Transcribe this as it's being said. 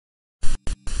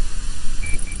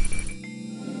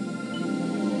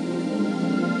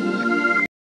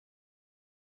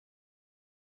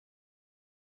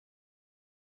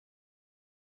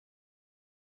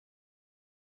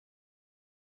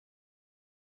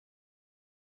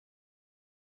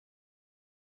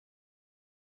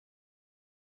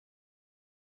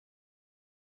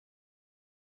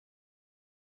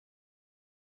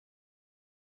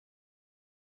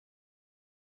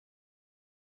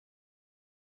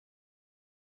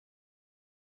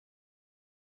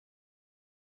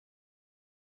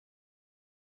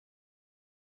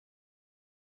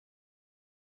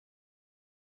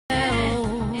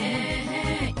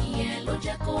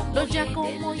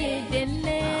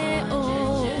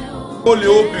olè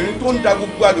obìnrin tó ń da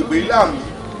gbogbo agbègbè láàmú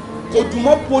kò dùn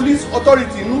mọ́ police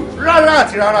authority inú rárá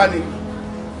àti rárá ni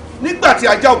nígbà tí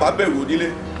ajá ò bá bẹ̀rù onílé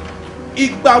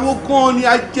ìgbà wo gan ni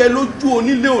a jẹ lójú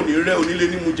onílé òní rẹ onílé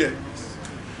nímú jẹ.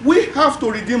 We have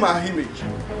to redeem our image.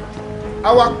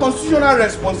 Our constitutional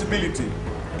responsibility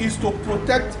is to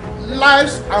protect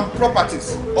lives and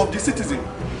properties of the citizen.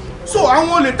 So àwọn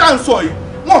olè tá à ń sọ yìí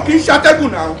wọn kì í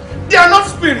ṣàtẹ́gùn náà. They are not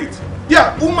spirit. They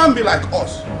are human beings like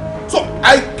us. So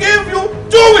I gave you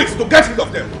 2 weeks to get rid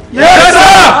of them. Yes,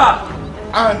 sir.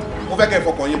 And mo fẹ́ kẹ́ ẹ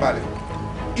fọkàn yín balẹ̀.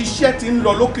 Iṣẹ́ ti ń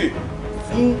lọ lókè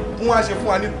fún wọn ṣe fún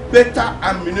wa ní better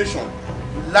ammunition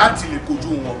láti lè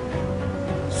kojú wọn.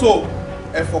 So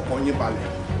ẹ fọkàn yín balẹ̀.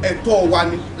 Ẹ̀tọ́ wa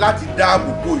ni láti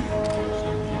dáàbò bò yìí.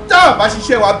 Tá a bá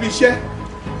ṣiṣẹ́ wa bí iṣẹ́,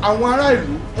 àwọn ará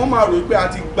ìlú wọ́n máa rò pé a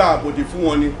ti gba àbòdè fún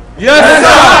wọn ni. Yes,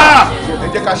 sir. Ẹ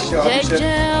jẹ́ ká ṣiṣẹ́ wa bí iṣẹ́.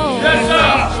 Yes,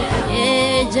 sir.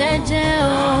 Jẹ́jẹ́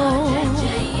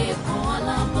o.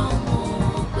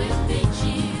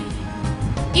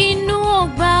 Inú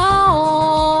ọgbà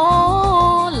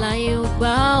o, láyé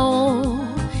ọgbà o,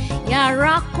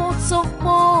 yàrá kan tó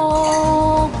pọ̀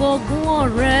gbógun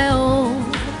ọ̀rẹ́ o.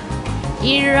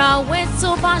 Ìràwé tó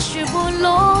bá ṣubú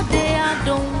lóde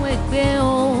àdóhùn ẹgbẹ́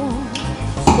o.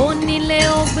 Onílé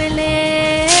ògbélé,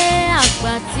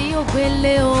 àgbà tí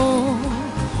ògbélé o.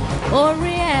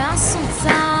 Orí ẹ̀ á sùn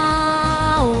tá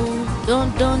o,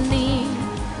 dandan ni.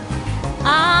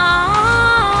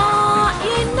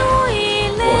 Inú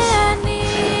ilé ẹni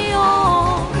o,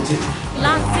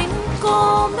 láti ń kó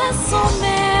mẹ́sàn-án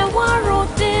mẹ́wàá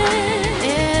ròde.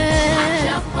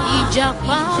 Ìjàpá,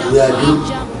 ìjàpá.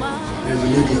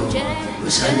 Revolude o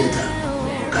saneta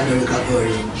kadori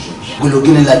kabore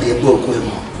gologini la de gbo okun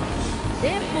emo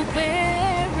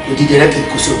odi direct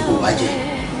ko so ko waje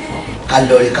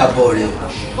kalori kabore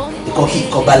iko ki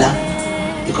ko bala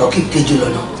iko ki keju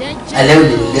lona ale o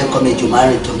le ko meju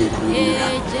mari to me kuru nira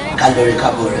kalori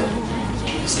kabore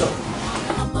stop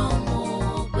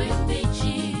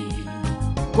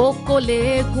kókó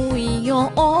léegun ìyàn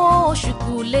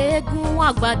oṣùkú léegun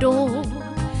àgbàdo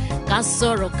ká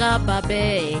sọ̀rọ̀ ká bà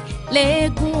bẹ́ẹ̀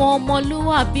léegun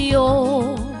ọmọlúwàbí o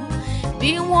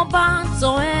bí wọ́n bá ń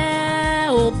tàn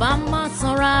ẹ́ ò bá má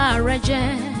tanra rẹ jẹ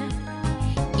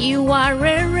ìwà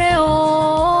rere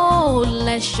o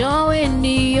lẹ̀ṣọ́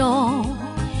ènìyàn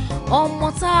ọmọ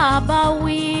tá a bá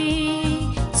wí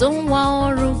tó ń wá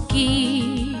ọrùn kì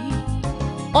í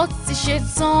ó ti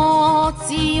ṣetán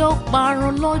tí ó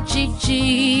parun lójijì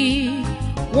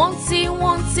wọ́n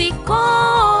ti kọ́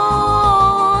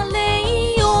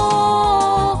lẹ́yìn o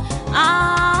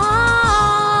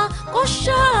kó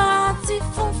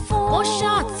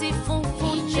ṣáà ti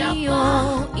funfun ní o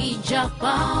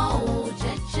ìjàpá o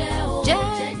jẹ́jẹ́ o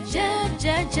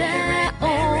jẹ́jẹ́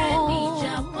o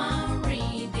ìjàpá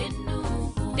rìn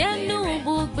dẹnu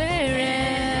bùgbé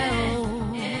rẹ̀ o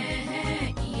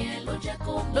ìyẹn ló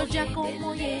jẹ́ kó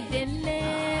mọ̀yé délé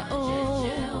o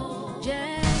jẹ́.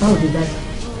 Báwo ni dájú?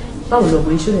 Báwo lọ mọ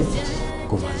iṣẹ́ rẹ̀ ti jẹ́?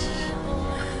 Kò máa ṣe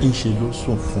ń ṣe ló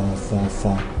sùn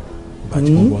fún bá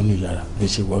tí mo wọnú yàrá bí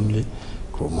ṣe wọnúlé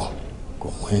kò mọ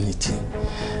anything.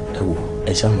 Ẹ wò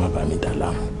ẹ ṣáà má bà mí dà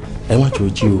láàmú ẹ má tó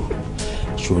jí o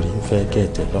ṣòrí ń fẹ́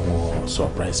kẹ́ẹ̀tẹ̀ lọ́wọ́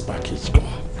surprise package kan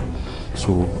so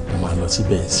mo máa lọ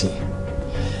síbẹ̀ sí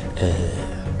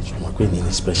ṣùgbọ́n pé ní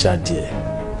special deal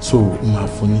so mo máa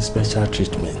fún ní special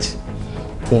treatment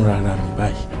fúnra ara mi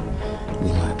báyìí ni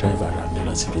màá drive ara mi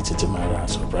lọ síbi títí máa ra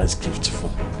surprise gift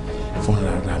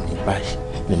fúnra ara mi báyìí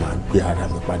ni màá gbé ara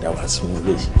mi padà wá sínú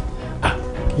ilé yìí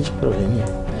kí n ṣọ̀rọ̀ yẹn ni.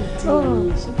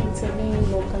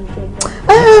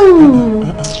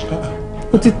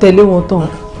 ó ti tẹ̀lé wọn tán.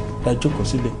 ẹ jókòó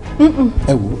sílẹ̀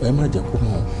ẹ wò ẹ má jẹ́ kó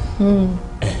mọ̀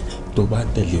tó bá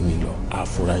tẹ̀lé mi lọ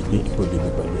àfúrá ilé ìbòlè mi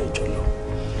pẹ̀lú ẹjọ́ lọ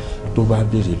tó bá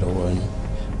béèrè lọ́wọ́ yín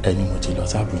ẹni mo ti lọ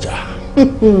sí Àbújá.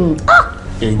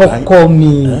 ọkọ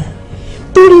mi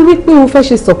torí wípé o fẹ́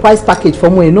ṣe surprise package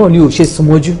fọmọ ẹ̀ náà ni ò ṣe sùn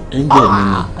mọ́jú.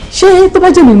 ṣé tó bá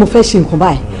jẹ́ mi mo fẹ́ ṣe nǹkan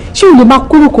báyìí ṣé o lè máa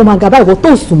kúrò kó máa ga báyìí wọ́n tó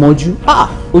ń sùn mọ́jú.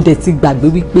 ó dẹ̀ ti gbàgbé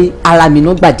wípé ara mi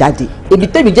náà gbà jáde èmi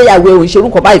tẹ́mi jẹ́yàwó ẹ̀ ò ń ṣerú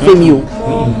kan báyìí fẹ́mi o.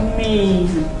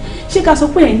 ṣé ká sọ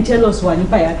pé ẹ̀ ń jealous wà ní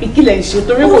báyà pé kí lẹ̀ ń ṣe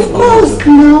torí kò of course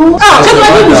no. ṣé tó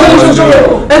bá ní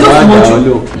ìṣòro ẹ tó sùn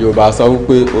mọ́jú. Yorùbá sọ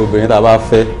wípé obìnrin tá a bá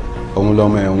fẹ́ òun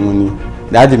lọ́mọ ẹ̀hún ni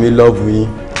dáàdì mi lọ́ọ̀bù yín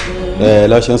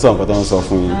lọ́ṣẹ́ ń sọ nǹkan tó ń sọ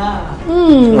fún yín.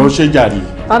 ó ṣe jàre.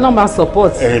 ta náà máa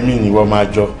support. ẹ̀mí ni wọ́n máa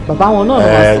jọ. bàbá wọn náà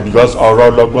máa support. because ọ̀rọ̀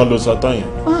ọlọ́gbọ́n ló sọ tán yẹn.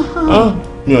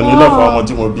 mi ò ní lọ́fọ̀ ọmọ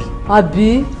tí mo bí.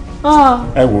 àbí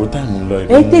ẹ wò ó táìmù lọ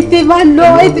ìlú. ẹ tètè máa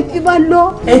lọ ẹ tètè máa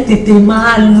lọ. ẹ tètè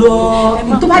máa lọ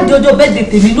tó bá di ọjọ́ bẹ́ẹ̀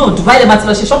tètè mi náà Dubai lè máa ti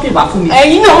lọ ṣe shopping wá fún mi.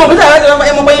 ẹ̀yin náà mo bí sábà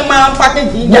ẹ mọ bóyá máa ń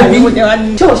pákéjì ìjà bí mo jẹ wá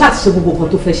ní. ṣé o ṣáà ti ṣe gbogbo nǹkan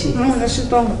tó fẹ́ ṣe.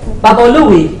 bàbá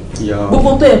olówe gbogbo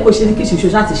tó yẹ kó ṣe ní kí ṣe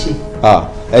ṣáà ti ṣe.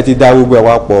 ẹ ti dá gbogbo ẹ̀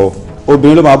wá pọ̀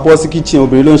obìnrin ló máa bọ́ sí kitchen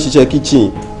obìnrin ló ń ṣiṣẹ́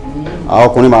kitchen àwọn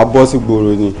ọkùnrin máa bọ́ sí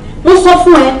gbòòrò ni. mo sọ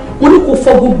fún ẹ mo ní kó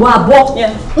fọ gbogbo abọ́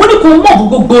mo ní kó mọ̀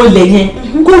gbogbo ilẹ̀ yẹn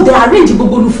kó dẹ̀ arrange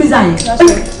gbogbo olú freezer yẹn.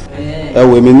 ẹ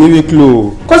wò mí ní wíkìlò.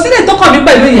 kò sí lè tó kàn mí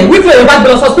pẹ̀lú yẹn wíkìlò yẹn bá gbé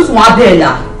lọ sọ pé wọn á bẹ̀ ẹ̀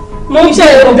là mo iṣẹ́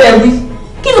yẹn kò bẹ́ẹ̀ wí.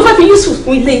 kí ló fẹ́ fi Yusuf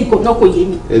fún ilé ìkò náà kò yé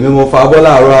mi. èmi mo fa abọ́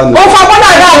láàárọ̀ àná. ó fa abọ́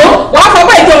láàárọ̀ àná wàá fọ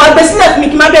abọ́ ìjọba gbé sílẹ̀ fún mi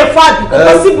kí n má bẹ́ẹ̀ fọ́ àbí kò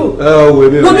possible. ẹ wò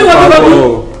mí ò ní fa abọ́ o.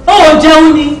 ó jẹun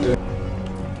ni.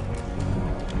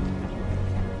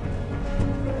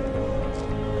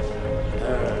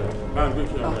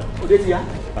 òde ti yá.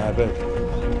 àbẹ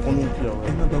fún mi kí ọ̀rẹ́.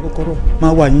 ẹ má gba kọ́kọ́rọ́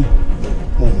máa wà yín.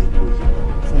 mo ní kò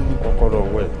fún mi kọ́kọ́rọ́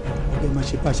wẹ̀. ọgbẹ́ máa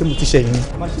ṣe bá a ṣe mo ti ṣẹ̀yìn.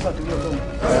 má ṣe bá a torí Ọlọ́run.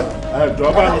 ẹ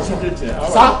jọ̀ọ́ bá mi ṣí kéèké.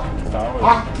 sá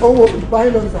owó ìbáyé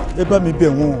lọ níta. ẹ bá mi bẹ̀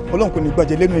wọ́n Ọlọ́run kò ní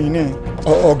gbàjẹ́ lẹ́nu ẹ̀yìn náà.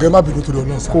 ọ̀gá má bínú torí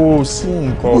Ọlọ́run sá. kò sí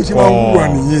nǹkan kan. bó ṣe máa ń wúwa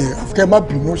nìyẹn àfikẹ́ má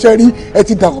bínú ṣé rí ẹ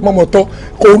ti dàpọ̀ mọ́mọ́ tọ́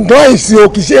kò ń dán èsì o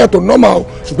kì í ṣe ẹ̀tọ́ nọ́mà o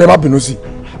ṣùgbọ́n ẹ má bínú sí.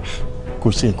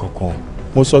 kò sí nǹkan kan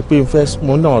mo sọ pé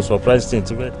mo náà surprise thing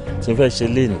tí n fẹ́ ṣe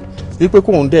léni wípé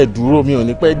kóun dẹ̀ dúró mi ò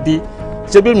ní pẹ́ dé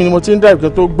ṣé bí mi ni mo ti ń drive kí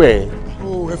n tó gbẹ̀ ẹ́.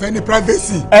 o ẹ fẹ́ ní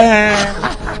privacy.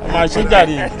 máa ṣe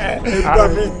jàre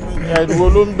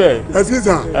ẹ̀dùn ló ń bẹ̀. ẹ sì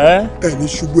sà ẹ ní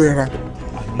ṣubú ẹran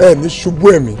ẹ ní ṣubú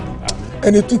ẹ̀mí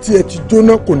ẹni títí ẹ ti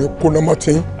jóná kò ní kóná mọ́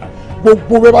tí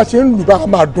gbogbo bẹ́ẹ̀ bá ṣe ń lù bá a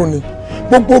máa dún ni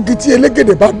gbogbo igi tí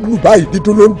elégèdè bá lù báyìí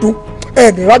dídún ló ń dún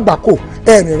ẹ ní rágbàkó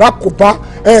ẹ ní rákòbá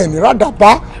ẹ ní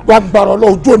rádàbá wàá gbàrọ̀ lọ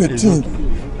ojú òní tì í.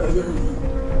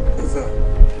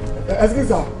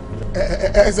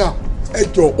 ẹ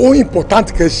jọ ó important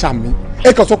kẹ́ ṣàmì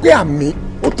ẹ kàn sọ pé àmì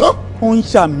ó tán. ó ń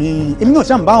ṣàmì èmi náà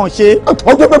ṣàmì báwọn ṣe.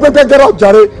 ọjọ́ pẹ́pẹ́pẹ́ gẹ́rẹ́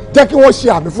ọ̀jàre jẹ́ kí wọ́n ṣe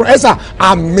àmì fún ẹ sà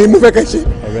àmì mo fẹ́ kẹ́ ṣe.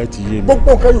 ọ̀rẹ́ ti yé mi.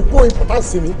 gbogbo nǹkan yìí kó important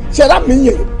sí mi ṣe ẹ̀dá mi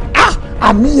yẹn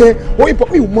àmì yẹn ó yìí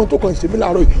mi ò mọ tó kàn ṣe mí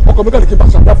láàárọ̀ yìí ọkọ̀ mi kàn ní kí n bá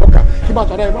ṣàdá fọ́kà kí n bá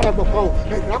ṣàdá ẹ̀ má dàgbà pa o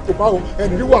ẹ̀nì ní àkóbá o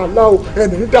ẹ̀nì ní wàhálà o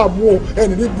ẹ̀nì ní dààmú o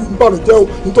ẹ̀nì ní ìbànújẹ́ o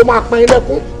ní tó máa pín in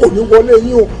lẹ́kún kò ní wọlé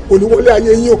yín o kò ní wọlé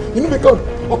ayé yín o inú mi kàn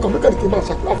ọkọ̀ mi kàn ní kí n bá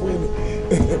ṣàdá fún yín ni.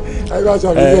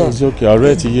 it's okay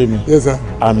ọ̀rẹ́ ti yé mi.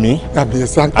 àmì àbí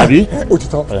ó ti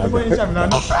tán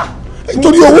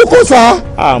nítorí owó kò sá.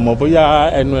 àmọ́ bóyá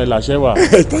ẹnu ẹ̀ làṣẹ wà.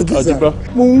 ọtí gbọ́.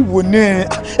 mo ń wò ní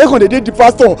ẹ kàn déédéé di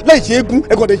pásítọ̀ láì ṣe é gún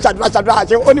ẹ kàn déédéé ṣàdúrà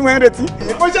àṣẹ ó ní wọ́n ń retí.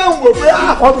 mo ṣe ń wò pé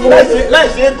láì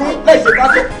ṣe é gún láì ṣe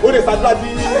pásítọ̀ ó lè ṣàdúrà bí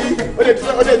ó lè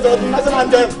sọ ọdún national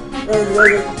anthem.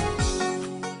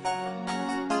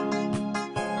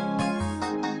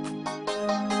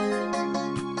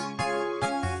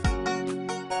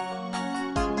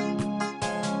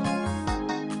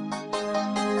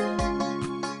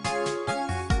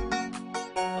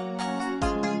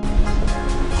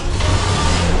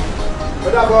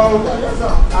 Dàbọ̀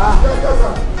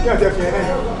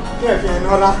kí ẹ̀ fi ẹ̀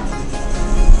náà rá.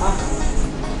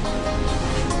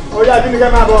 Ó yá bí ní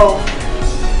kẹ́ máa bọ̀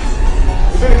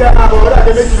bí ní kẹ́ máa bọ̀ ó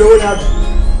dàgbé méjì lówó yẹn àbí.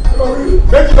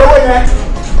 Méjì lówó yẹn.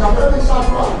 Mo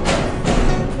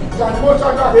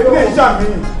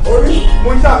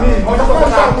ń ṣàmì ọjọ́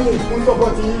kọ̀ọ̀kan mo ń sọ̀bọ̀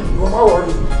tí yín. Ìwọ̀n máa wọ̀ ọ́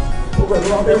ni. Ó pẹ̀lú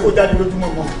wọn fẹ́ kó jáde lójúmọ́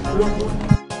mọ́.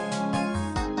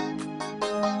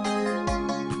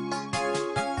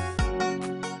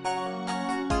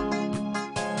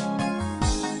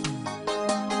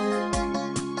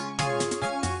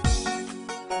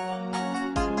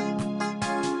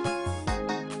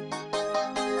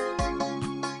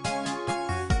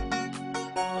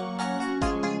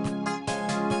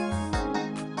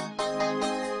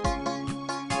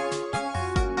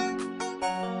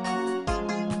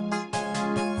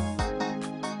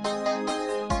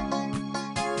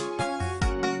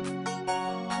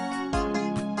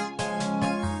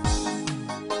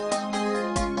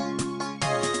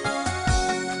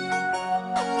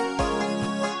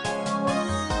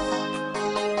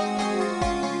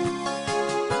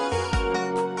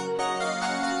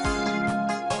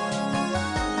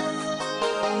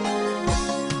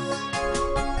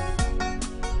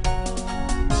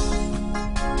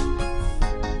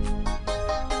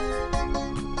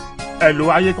 ẹ̀lò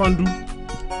ayé kan dú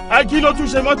kí ló tún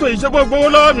ṣe mọ́tò yìí ṣé gbogbo owó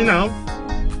lọ́wọ́ mi náà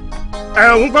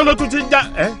òun kan ló tún ti já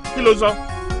kí ló sọ.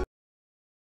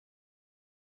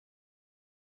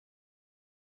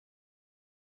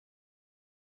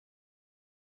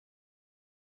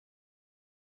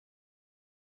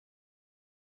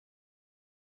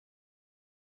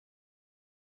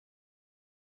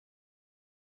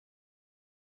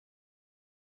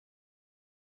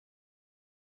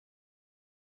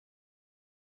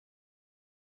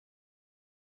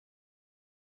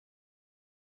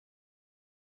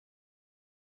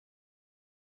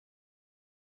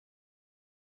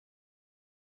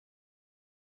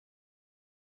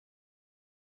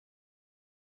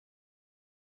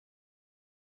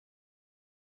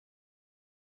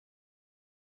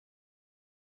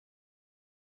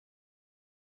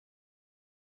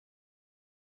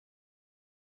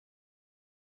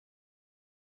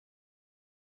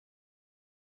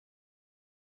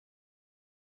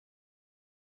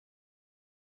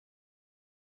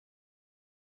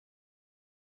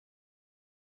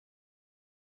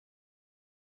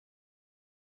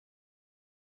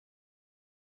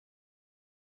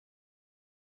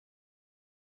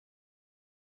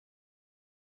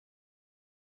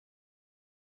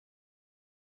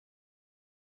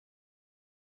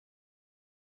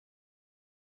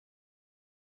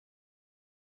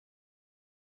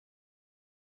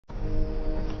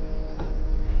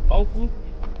 ọ̀nkú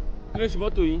kí ló ṣe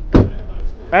mọ́tò yín.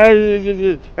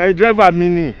 Dírẹ́fà mi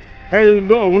ni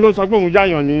òun ló sọ pé òun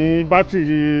yáyàn ní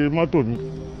bátìrì mọ́tò mi.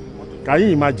 Can you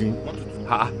imagine?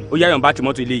 Ó yáyàn bátìrì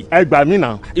mọ́tò ilé yìí. Ẹ gbà mí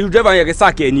náà. Irú dírẹ́fà yẹn kẹ́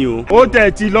sáàkì ẹ ní o. Ó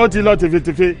tẹ̀ ti lọ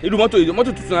tefetefe. Irú mọ́tò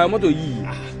tuntun mọ́tò yìí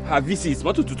V6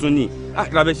 mọ́tò tuntun ni.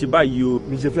 Kí la fẹ́ ṣe báyìí o.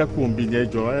 Mi ṣe fẹ́ kó òun bí ní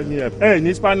ẹjọ́ ẹ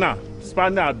ní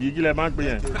spanner àbí kí lẹ máa ń pè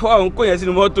yẹn. Wọ́n ń kó yẹn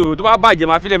sínú mọ́tò tó bá bàjẹ́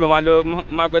máa fílẹ̀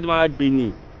máa pẹ́ tó máa gbé ni.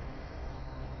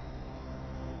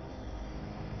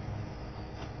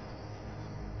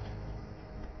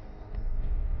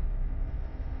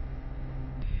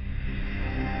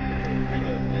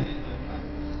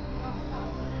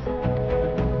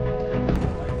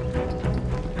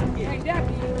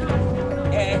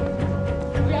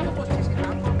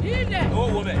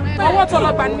 Owó tó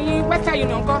lọ gbà ní Western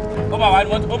Union kọ́. Ó bá wà ní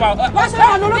wọ́n bá wà. Wọ́n ṣe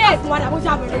wà lórúkọ fún wa ní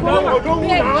àbújá bẹ̀rẹ̀.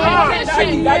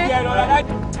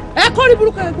 Ẹ kọ́ ní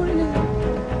burúkú ẹ̀ gbórí nínú.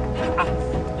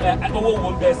 Owó wo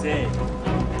ń bẹ̀ sẹ́?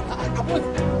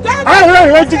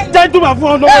 Jẹ́ túbà fún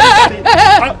ọ lọ́wọ́.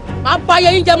 Máa bá ayé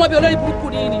yín jẹ́ mọ́ bí olórí burúkú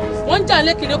ni ni. Wọ́n ń jà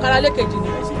lékiri ó kára lékejì ni.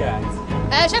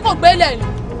 Ẹ ṣé kò gbélé ni.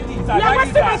 Ìyàwó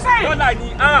sí mi sẹ́yìn. Dọ́là ni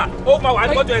ó máa wà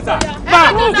ní mọ́tò ẹ̀ sà.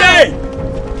 Máa mú jẹ́.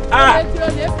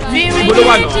 Ìbòdó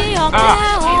wà náà.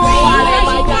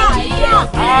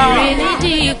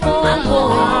 Ìrìnìjì kókó.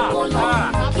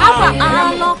 Àbá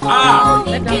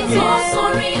àlọ́kọ́ kí n sọ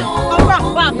sórí o.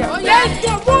 Let's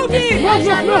go, movie!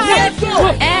 Let's go!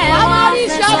 Àwọn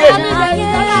oríṣi ọmọ mi bẹ̀rẹ̀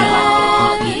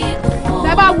lọ́wọ́.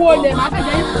 Tẹ́ bá wo olè máa fẹ́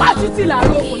jẹ́ yín pátítì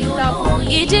làárọ̀ òkú ní dáàbò.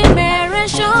 Ìdí mẹ́rin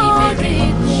ṣọ́ọ̀rì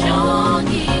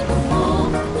ṣọ́ọ̀gì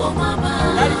kò má bá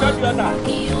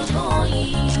kí o tó yí.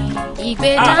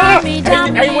 Ìgbé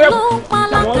dámidàmí ló ń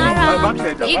palákàrà.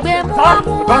 Ìgbé mú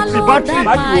amúhàlọ́ dábàá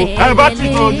ẹ̀ bátìrì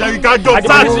tó jẹ́ ìkájọ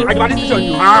sáàtì.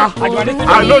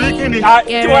 Lórí kí ni?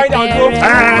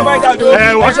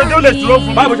 Wọ́n ṣe tó lè dúró fún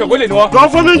mi. Báwo ṣe kó lè ní wọ́n? Jọ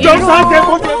fún mi jọ sáàtì.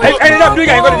 Ẹni náà dúró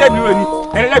yàrá ìkọ́ni dẹ́bi dúró ni.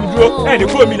 Ẹni dẹ́bi dúró ẹni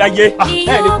kúrò mi láyé.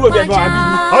 Ẹni kúrò mi ẹ̀gbọ́n àbí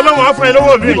mi. Ọlọ́run á fún ẹ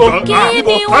lówó mi ìjọ.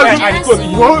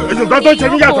 Wo ètùtù tó ṣe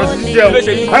mí yàtọ̀ sí jẹ o.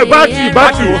 Bátìrì.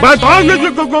 Ọ̀ ní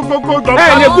gbogbogbò jọ.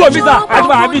 Ẹni kúrò mi sà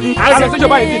àdúrà àbí ni.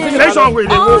 Sẹ́sọ̀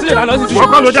wèrè wo? Wọ́n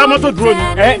kọ́ ló dá mọ́tò dúró ni.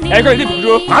 Ẹ̀ẹ́dẹ́gbẹ̀rún ní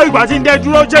dúró. Àyùbá ti ń dẹ́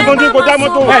dúró ṣé kò ní kó dá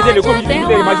mọ́tò. Ṣe lè kó mi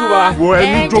ilé ìmájú wa. Wo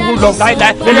ẹni jogún lọ.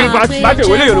 Láíláí bátìrì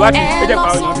wọlé Yorùbá ti ẹ̀jẹ̀ pa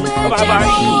ọ̀yàn mi. Ó máa bá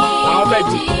àwọn bẹ́ẹ̀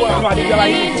di owó àwọn àdéjọba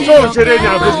yìí. Ṣé o ṣeré ní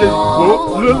àgbègbè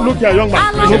wo lókè àyọ̀ngbà?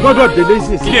 Mo gbọ́dọ̀ délé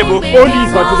ìsinsìnyí. Ilé ìbò. Ó ní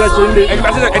ìgbà tó fẹ́ ṣe ń lé. Ẹni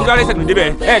bá rẹ̀ sẹ̀dùn débẹ̀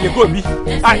ẹ̀ lè kúrò mi.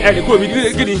 Ẹ̀ lè kúrò mi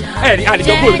kí ni ẹ̀ ní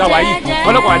àlejò kúrò mi náà wáyé.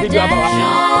 Ọlọ́pàá àdéjọ àbá wa.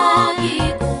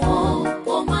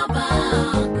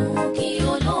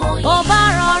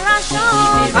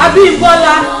 Àbí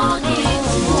Bọ́lá.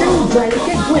 Ṣé ìjọ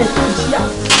ẹ̀rẹ́kẹ́gbọ́n ẹ̀ tó jí à?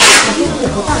 Àti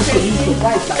ìkọ̀kọ̀ tá à ń ṣe yìí tó bá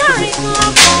ìgbà tó kárí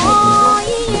ọkọ̀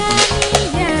yíyẹ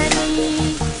ni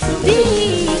bí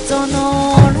ìtọ̀nà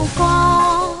ọ̀run kan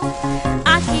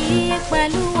a kì í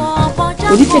pẹ̀lú ọbọ̀já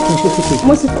kan. Oníkèké ṣe ti pè.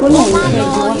 Mo ti kọ́ náà ní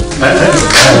ẹ̀jọ̀ wá.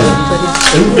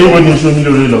 Èwo ni oṣù mi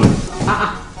lórí lọ?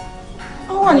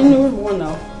 Ó wà nínú ìwé wọn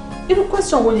náà. Irú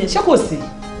question wo ni ẹ̀ ṣé kò sí?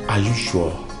 Are you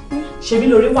sure? Ṣebí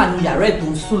lórí wà ní yàrá ẹ̀ tó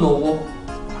ń sùn lọ́wọ́.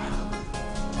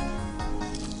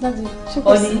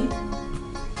 Ọ̀ní.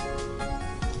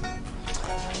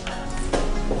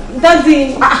 Dádì.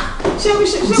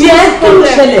 Díẹ̀ kí ló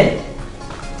ṣẹlẹ̀?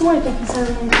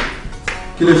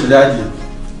 Kí ló ṣe dáàdì?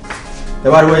 Ẹ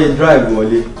wá rí wọ́n yẹn drive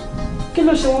wọlé. Kí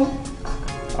ló ṣe wọ́n?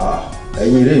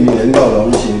 Ẹ̀yin eré mi ẹ̀ nígbà ọ̀rọ̀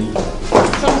ń ṣe rí.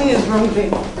 Something is wrong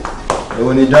there.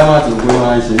 Èwo ni drama tó gbé wọn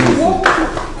á ṣe ní ìsìn?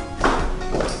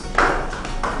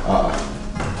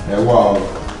 Ẹ wá o,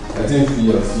 ẹ ti ń fi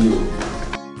iyọ̀ sí o.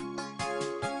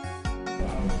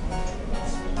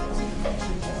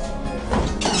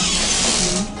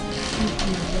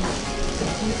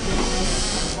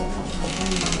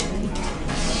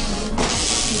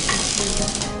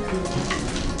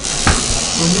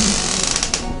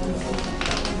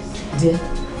 Díẹ̀.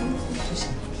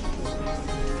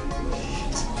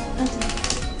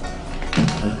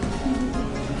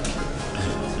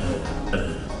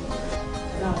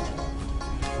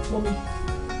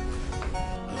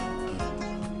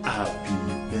 Happy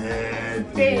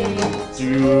birthday to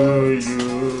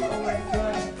you.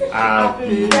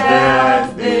 Happy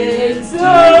birthday to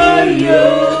you.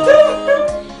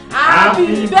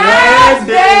 Happy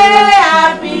birthday,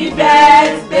 happy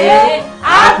birthday,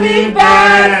 happy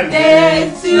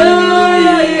birthday to you.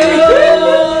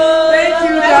 Thank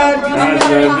you, Daddy.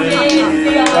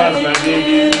 That's my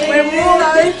baby.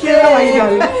 Thank you. How are you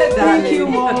doing? Thank you,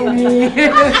 Mommy.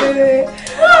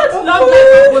 long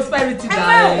life and prosperity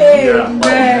darling.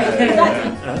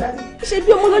 ṣe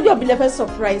bí ọmọ lọ́jọ́ bí lẹ fẹ́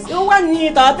surprise ó wà ní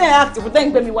ìtàn tẹ́ act fún tẹ́ ń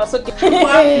gbé mi wá sókè. ẹ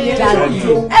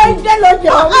jẹ́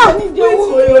lọ́jọ́ ọmọ nídìí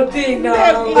owó òde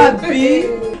náà àbí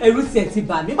ẹ̀rù tiẹ̀ ti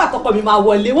bà mí bàtọ́kọ mi máa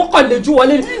wọlé wọ́n kàn lójú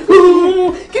wọlé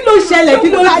kí ló ṣẹlẹ̀ kí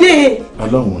ló dé.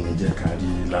 Ọlọ́run ò ní jẹ́ ká rí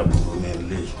láburú ní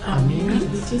ilé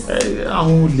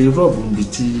àwọn olè rọ́ọ̀bù níbi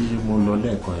tí mo lọ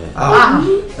lẹ́ẹ̀kan yẹn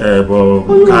bọ̀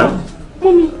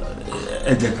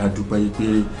ẹ jẹ́ ká dúpẹ́ pé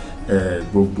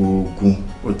gbogbo ogun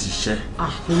ó ti ṣẹ́.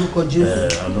 Orúkọ Jésù.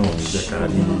 Ọlọ́run ò jẹ́ ká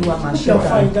rí.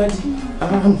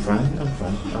 I'm fine.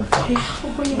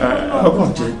 Ọkàn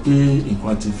jẹ́ pé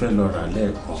nǹkan ti fẹ́ lọ rà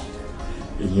lẹ́ẹ̀kan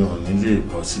èyí ò ní lè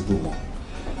bọ́ síbò mọ́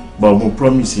but mo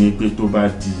promise yín pé tó bá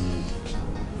di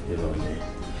ìrọ̀lẹ́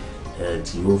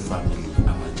the whole family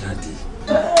a máa jáde.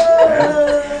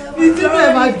 Ìdí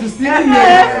bẹ́ẹ̀ máa dùn sí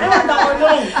nìyẹn.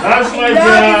 That's my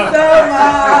dear.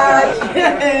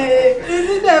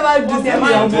 Ìdí bẹ́ẹ̀ máa dùn sí ọmọ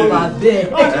bàbá ẹ̀.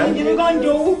 Èmi kan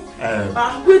jowú.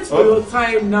 Wait for your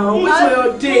time now. Wait for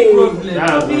your day.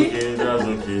 That's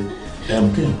okay.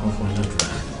 Kí nǹkan fún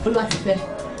aládùúrà. Olúwa ti fẹ́,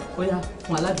 ó yá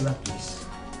fún aládùúrà.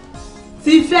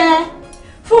 Ti fẹ́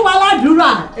fún wa ládùúrà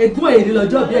ẹ̀gbọ́n èrè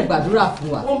lọ́jọ́ bí ẹ gbàdúrà fún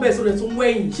wa. Wọ́n bẹ̀ sọ̀rọ̀ tó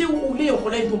wẹ̀yìn ṣé ilé ọkọ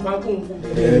lẹ́yìn tó máa ń kó nǹkan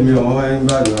bẹ̀rẹ̀. Èmi ò wọ́n ń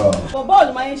gbàdúrà. Bọ̀bọ́ ò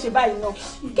ní máa ń ṣe báyìí náà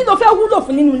kí ló fẹ́ wúlò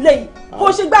fún nínú ilé yìí bó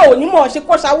ṣe gbà ò ní mọ̀ ṣe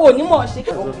kó ṣàwó ò ní mọ̀ ṣe.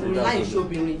 Ọkùnrin láì ṣe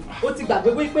obìnrin ó ti gbàgbé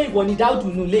wípé ìwọ ni Dáúdù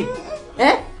nù lé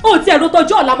ó ti ẹ̀rọ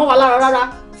tọjọ́ ọ̀la mọ́ wa lára rárá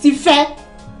ti fẹ́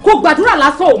kó gbàdúrà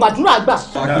lásán ò màdúrà gbà.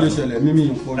 Àkílẹ̀ ṣẹlẹ̀ mímí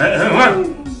ìpọ̀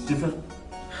ti fẹ́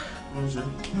wọ́n ṣe.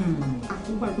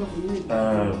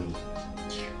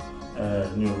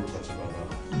 Ní orúkọ tí bàbá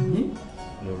ní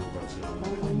orúkọ tí ọmọ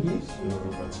ní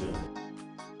orúkọ tí ọmọ.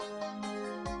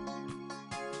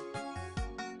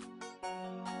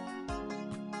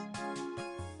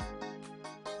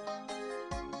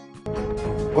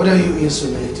 What are you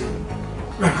insinuating?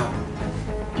 Rárá,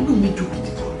 inú mi dùn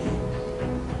gidi gan ni.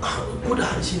 Kódà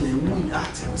ṣe lè mú ìyá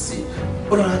àti sí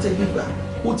ọ̀dọ̀ àti gbígbà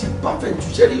ó ti perfect jù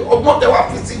ṣe rí ọgbọ́n tẹ wá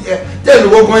fi sí yẹn tẹ́lẹ̀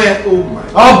ọgbọ́n yẹn.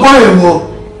 Ọgbọ́n èwo.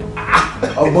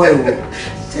 Ọgbọ́n èwo.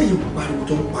 Sẹ́yìn pariwo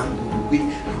tó ń pariwo wípé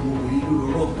àwọn obìnrin ló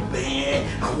lọ́rọ̀ bẹ́ẹ̀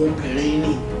àwọn obìnrin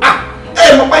ni. Ẹ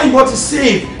mọ̀ pé you want to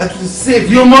save and to save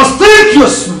you must think you're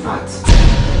smart.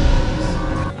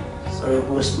 Sorry,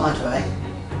 we're smart, right?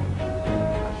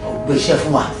 Gbé iṣẹ́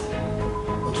fún wa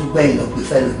o tún gbẹ̀yìn lọ gbé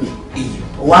fẹ́ lómi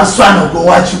wà á sọ àná gbọ́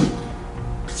wájú mi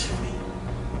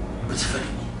bó ti fẹ́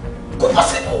lómi kò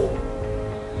pọ́sibú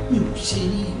mi ò ṣe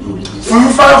rí lórí.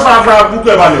 fara búkú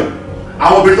ẹ̀ balẹ̀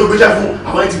àwọn obìnrin tó gbéṣẹ́ fún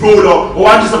àwọn ẹni tí gbówó lọ ó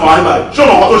wá ń dísọ̀ àwọn àyíká ṣé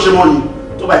ọmọ kan tó ṣe mọ́ ni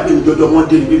tó bá gbé ìjọjọ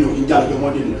mọ́ndé ni bíbí òkè ń jáde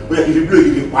mọ́ndé ni ó yẹ kí fi bílò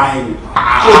ìdíje pa ẹ̀ ni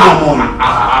ṣé ó mọ̀ mọ́ ni.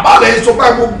 báwo lè sọ pé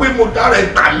mo gbé mo dára ẹ̀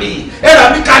gbà mí ẹ̀ rà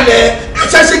mí kalẹ̀ ẹ̀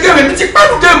ṣẹ̀ṣẹ̀ gẹ̀mí mi ti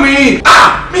pẹ́ẹ́nu gẹ̀mí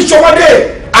mi ṣọwọ́dé.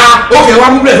 Okay, wa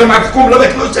mú bẹ́ẹ̀ fẹ́ máa kó mi lọ́bẹ̀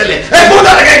kí ló ṣẹlẹ̀ ẹ kó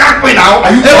dára kẹ́ ká pin náà.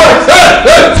 ẹ wọ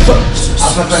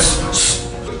afẹ́fẹ́.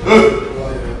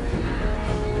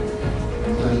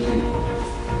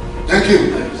 Thank you.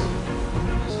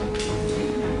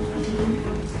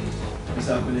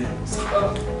 Mr. Akule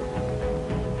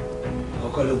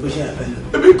ọkọ ló gbéṣẹ́ ẹ̀fẹ́ lò.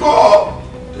 Èmi kọ́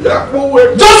ìyá pọ̀wé.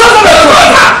 Jọ́sọ̀ bẹ̀rẹ̀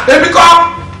lọ́la èmi kọ́.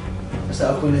 Mr.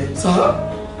 Akule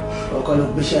ọkọ ló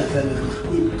gbéṣẹ́ ẹ̀fẹ́ lò.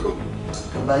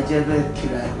 Bàbá jẹ́ bẹ́ẹ̀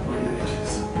kíra ẹ̀kọ́ rẹ̀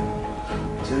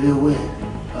torí owó ẹ̀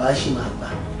bàbá ṣì máa gbà.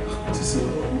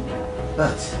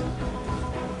 But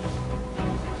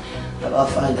bàbá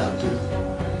find out too.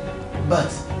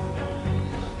 But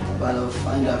bàbá lọ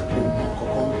find out pé mo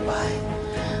kọ́kọ́ ń pa ẹ̀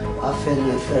wá fẹ́ nu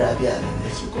ẹ̀fẹ́ ra bí àbẹ̀bẹ̀.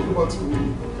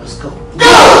 Let's go.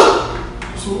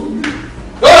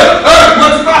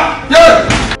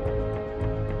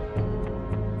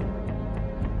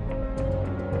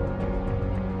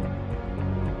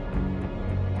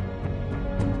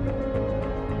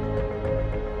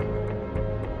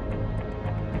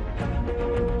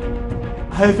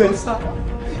 Heaven, sir.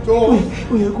 Ó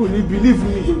yẹ kó lè believe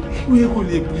me. Ó yẹ kó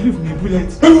lè believe me, Bullet.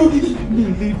 Mi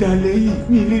lè dá lẹ́yìn.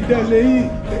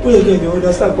 Ó yẹ kí ẹ̀yàn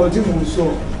understand kan tí mo sọ.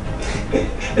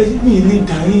 Mi lè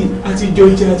dá yín.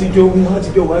 Àtijọ́ jẹ́ àtijọ́ ohun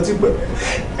àtijọ́ wà ti pẹ́.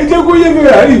 Ẹ jẹ́ kó yé mi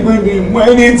rà rí pé mi mọ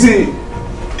anything.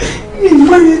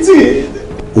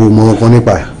 O mọ ọkàn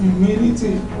nípa ẹ̀.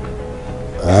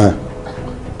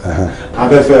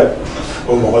 Afẹ́fẹ́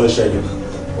o mọ̀ ọ́ ló ṣẹlẹ̀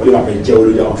o lè máa fẹ́ jẹ́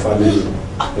olóyè àwọn family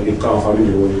o lè ká àwọn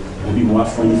family wọlé òbí mo wá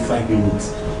fún yín 5 minutes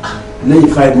lẹ́yìn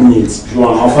 5 minutes ju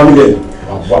àwọn family ẹ̀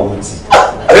wà bọ́ àwọn tí.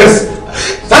 Yes!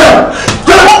 Sáyà!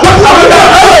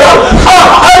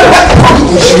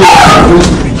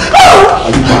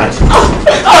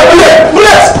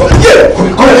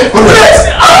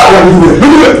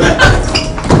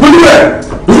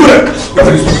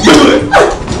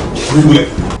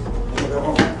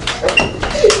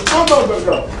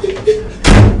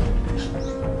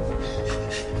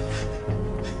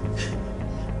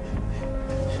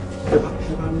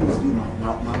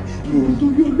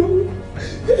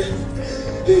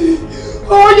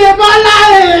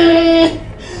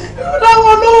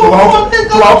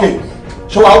 wa okay.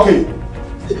 Show wa okay.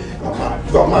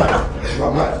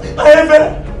 Mama. Ayẹfẹ́.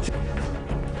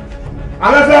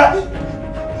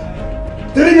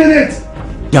 3 minutes.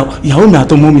 Ìyàwó mi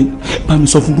àtọmọ mi bá mi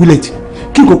sọ fún Bullet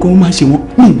kí nǹkan kan má ṣe wọ́n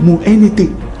mi mú anything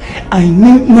I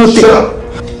need nothing.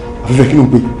 Afẹ́fẹ́ kí ló ń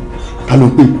pè? Ta ló ń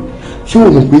pè? Ṣé o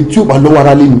mọ̀ pé tí o bá lọ́wọ́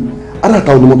ara lé mi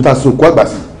aláta ọ̀nà ọmọbìtá sí òkú àgbà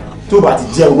sí? Tí o bá ti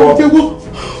jẹ́wọ́.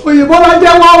 Òyìnbó la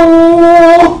jẹ́wọ́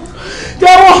ooo.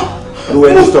 Jẹ́wọ́.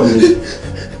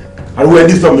 Ariwo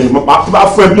ẹni stop mi. Bá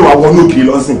fún ẹbí wa wọnú òkè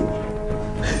lọ́sìn.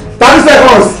 30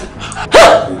 seconds.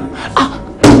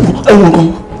 Ẹ̀wọ̀n kan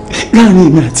láàrin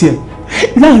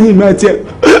èmi àti ẹ̀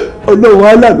ọlọ́wọ́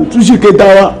aláàlú tún ṣe kẹta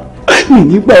wa mi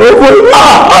nígbà ẹ̀wọ̀n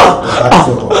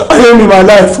ayé mi máa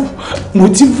láìfọ́ mo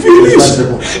ti finish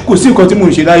kò sí nǹkan tí mo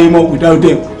ń ṣe láyé mọ́ without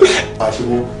them.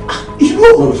 Ìlú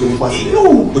gbogbo 3 minutes.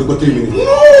 Gbogbo 3 minutes.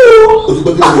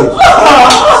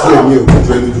 Sí ẹ̀mí ẹ̀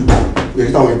ojú ẹni ojú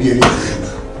èyí táwọn ẹbí ẹni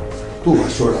tó wà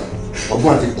ṣọ́ra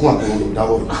ọgbọ́n àti kún àtọ̀wọ̀n ló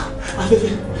dáwọ́ rẹ̀.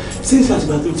 Afẹ́fẹ́ sínsì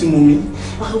àtìgbà tó ti mú mi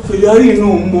fèrè àárín inú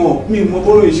mọ̀ mi mọ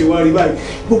bọ́rọ̀ ìṣèwárí báyìí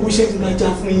gbogbo iṣẹ́ tí máa já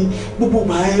fún yín gbogbo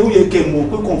gbà ẹ́ ó yẹ kẹ́ mọ̀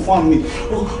pé confam mi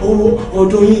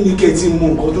ọ̀dọ̀ yín ni kẹ́ ti mọ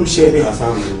nǹkan tó ṣẹlẹ̀.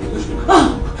 Afẹ́fẹ́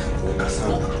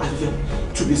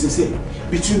to be sincere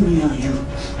between me and you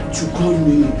to call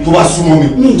me. Tó bá súnmọ́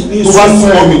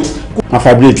mi. Ma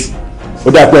fabrate ó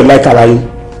dà pé ẹ̀ láìka ara yín.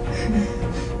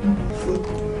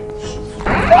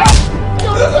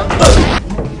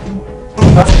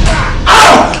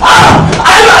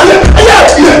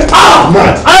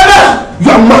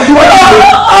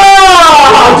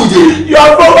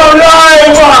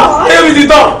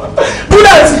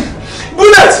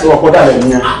 Ọ̀pọ̀dà rẹ̀ ní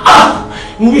ẹ̀.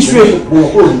 Mo bí ṣe mo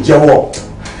kò ní jẹ́wọ́.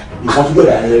 Ìwọ́n tó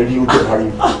gbọ́dọ̀ rẹ̀ rí ojú ẹ̀kárí.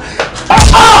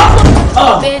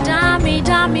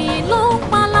 Dámi ló ń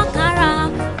pa lákàrà,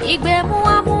 ìgbẹ́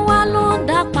múwámúwá ló ń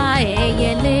dápa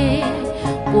ẹyẹlé.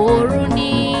 Kòrú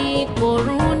ni,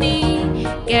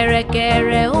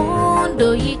 kẹ̀rẹ̀kẹ̀rẹ̀ ó ń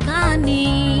dòyíká ni.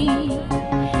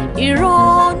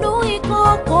 Ìrònú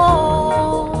ìkókó.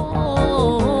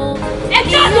 Ẹ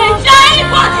jáde já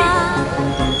anybody.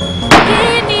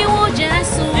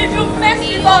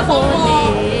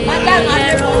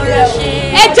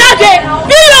 Ẹ jáde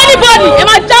bí ìlú anybody ẹ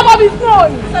máa jábọ́ mi fún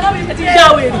òyìn ẹ ti já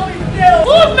wèrè.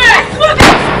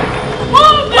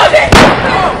 Move it!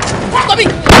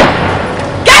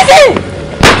 Get in!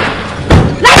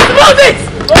 Let's move it!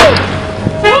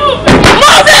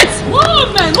 Move it!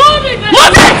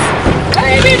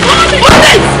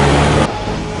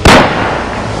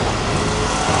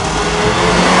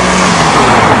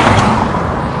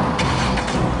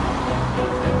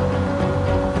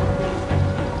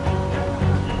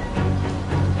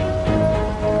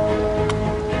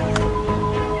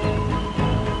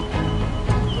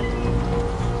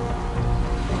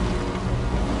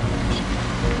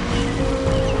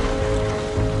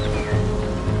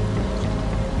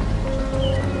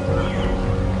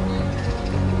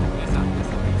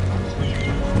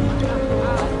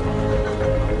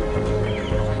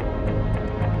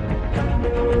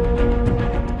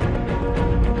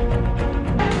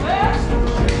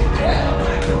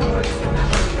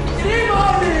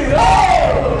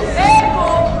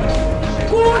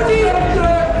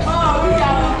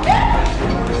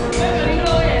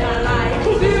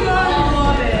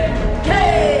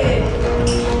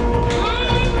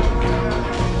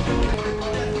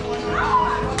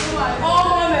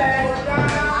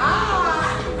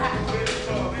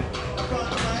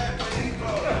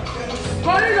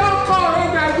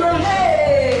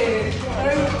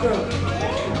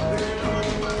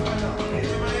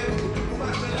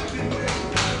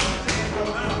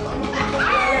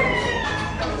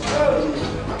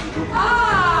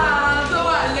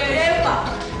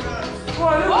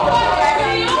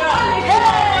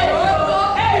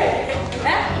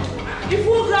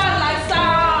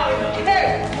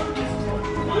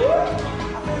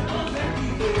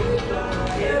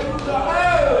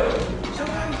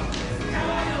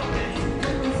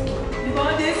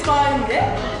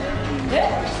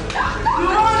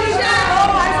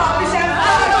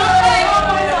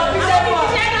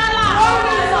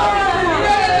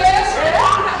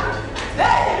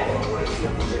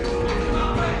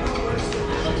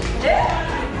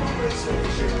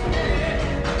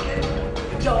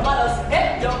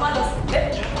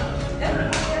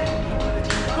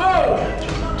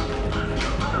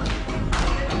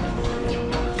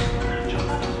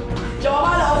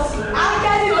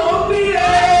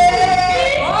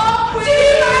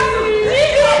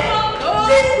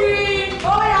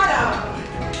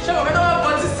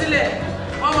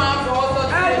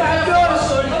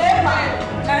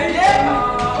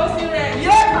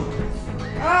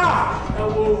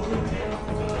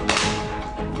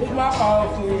 ó má pa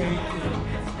ọkùn yẹn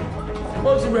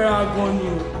ó ti bẹ̀rẹ̀ àgọ́ ni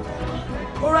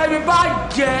o ọ̀rọ̀ ẹni bá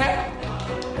jẹ́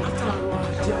látàwọn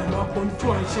àjẹ́ àwọn akọ̀ǹtò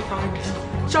àìṣe ká jí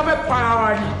ṣọ́fẹ́ para wa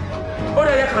ni ó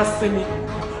lè yẹ ká sinmi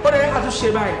ó lè yẹ ká tún ṣe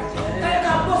báyìí ẹ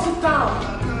ká bọ́ sí táwọn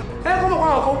ẹ kọ́ mọ̀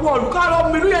àwọn ọkọ̀ wọ̀lú ká lọ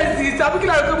mílú yẹn sí tàbí kí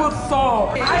láyé pé mo sọ.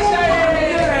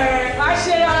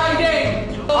 àṣẹ ayé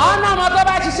ọ̀nà ọmọ tó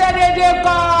bá ṣiṣẹ́ déédéé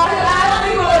kọ́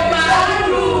lásìkò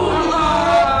ìgbàlú.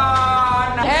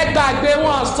 ẹ gbàgbé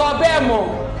wọn sọ bẹ́ẹ̀ mọ́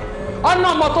ọ̀nà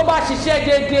ọmọ tó bá ṣiṣẹ́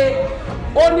déédéé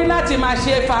ó ní láti máa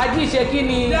ṣe fàájì ṣe kí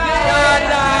ni.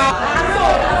 dáadáa.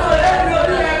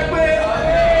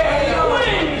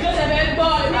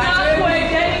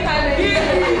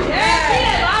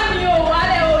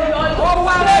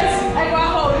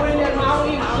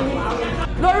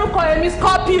 lórúkọ èmi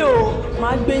Scorpio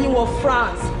máa gbé yín wọ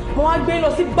France mo wá gbé yín lọ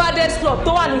sí baddest club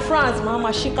tó wà ní France máa ma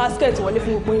ṣí casket wọlé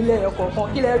fún gbogbo ilé ẹ̀yọ kọ̀ọ̀kan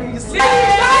kí lẹ rí i sí.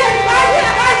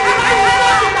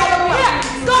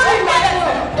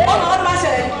 ọmọ ọdún máa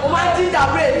ṣẹlẹ̀ o máa ń jíjà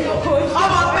bírèdì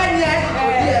ọmọ pẹ́ ni ẹ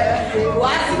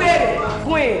wàá sí bèrè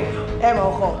fún ẹ mọ̀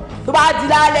ọkọ̀ tó bá di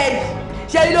lálẹ́ yìí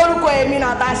ṣe ní lórúkọ èmi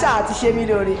Natasha àti ṣe mí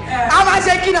lóore a máa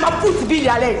ṣe kí ni a máa put bíìlì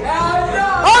alẹ́ yìí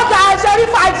ó gbà ṣe rí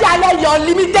fàájì alẹ́ yìí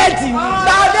unlimited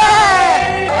gbàdé.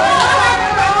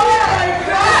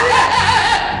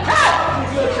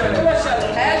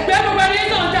 ẹgbẹ́ gbogbo ẹni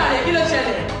tó ń jà lé kí ló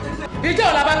ṣẹlẹ̀ ìjọ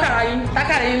ò lábàkàrà yín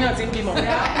tákàrà yín náà ti ń bímọ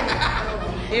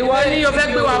ìwọ ni o fẹ́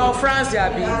gbé wa wọ France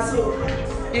àbí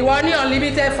ìwọ ní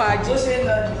unlimited fàájì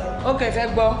ó kẹ́ fẹ́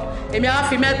gbọ́ èmi á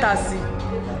fi mẹ́ta sí i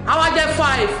àwa jẹ́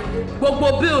 5 gbogbo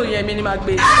bill yẹn mi ni màá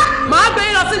gbé màá gbé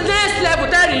yín lọ sí next level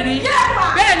tẹ́rì rí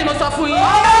bẹ́ẹ̀ ni mo sọ fún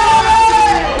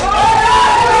yín.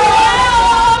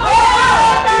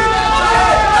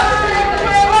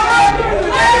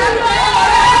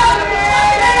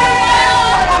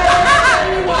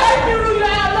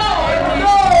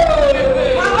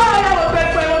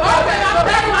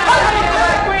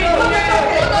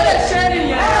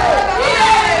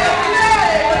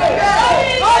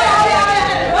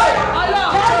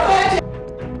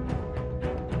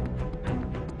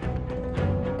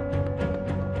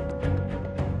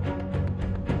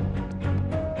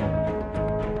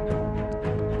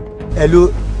 Hello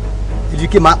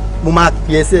ìdíkè mo máa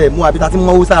fi ẹsẹ̀ mú àbí ta tí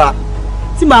mo wó sára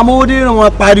tí màá mọ́ dé ràn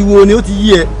wọ́n pariwo ni ó ti yí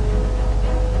ẹ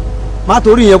má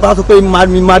torí yẹn pa sọ pé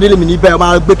mi máa délé mi níbẹ̀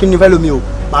máa gbé kí ni fẹ́ lómi o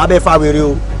máa bẹ́ẹ̀ fa wèrè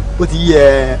o ó ti yí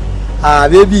ẹ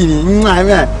àbẹ́bí ni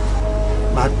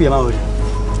máa pè é máa wọlé.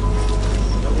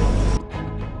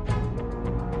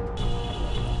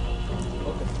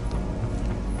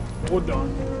 Hold on,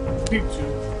 speak to,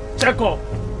 check up.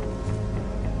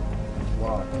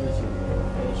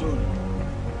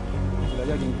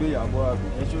 Jẹ́ kí n gbé ìyàbọ̀ àbí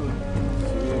ẹjọ́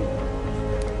ìṣòro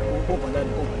kó kàn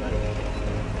jáde kó kàn jáde.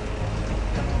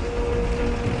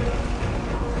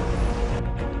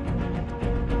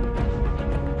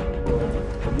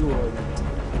 Olúwo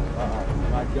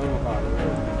máa jẹun ká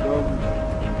lọ́wọ́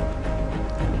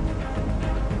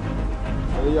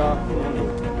ẹ̀yà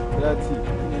 30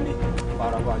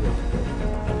 farabalẹ̀.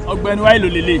 Ọ̀gbẹ́ni wáyé ló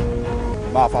lélẹ̀.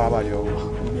 Máa farabalẹ̀ o.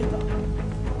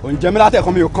 Oúnjẹ mi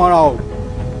látẹ̀kọ́ mi ò kánra o.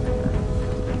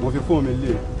 Mo fi fóònù mi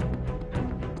lé.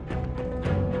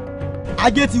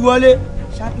 Ajé ti wọlé.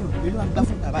 Ṣáàpì òbí ló wà gbá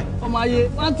fún bàbá yìí. Ọmọ ayé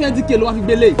 120k ló wá fi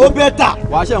gbélé. Ó bẹ́tà.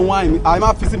 Wàá ṣe ń wá àyè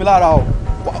máa fi sí mi lára o.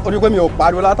 Ó ní pé mi ò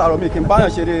pariwo látàrọ mi kí n báyọ̀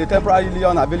ṣeré temporarily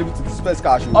unavailable to disperse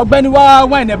cash. Ọ̀gbẹ́ni wá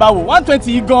wáìnì ẹ̀ bá wò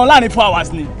 120 gan láàrin 4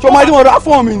 hours ni. Ṣé o máa dín mo ra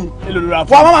fóònù mi ni? Èlò ló ra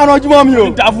fóònù. Wàá máa ranjú mọ́ mi o.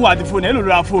 Ìdá fún àti fóònù èlò ló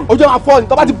ra fóònù. Ojú máa fọ́ ni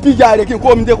tó bá ti bí ìyá rẹ̀ kí n kó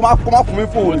omi dé kó má fún mi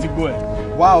fóònù. Ó ti gbọ́ ẹ̀.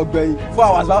 Wá ọ̀gbẹ́ni 4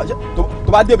 hours tó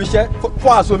bá débi iṣẹ́ 4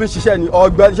 hours òfin ṣiṣẹ́ ni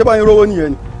ọ̀gbẹ́ni ṣé báyìí rówó nìyẹn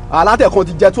ni alátẹ̀kan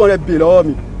ti jẹ́ 200 bill lọ́wọ́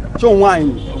mi ṣé òun wá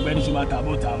yìí. Ọ̀gbẹ́ni ṣe máa ta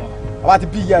bó ta mọ́. àwa ti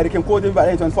bí ìyá rẹ̀ kí n kó débi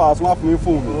àlẹ́yìn 24 hours wọ́n á fún mi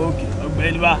fóònù. Ok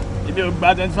ọ̀gbẹ́ni bá ebi ò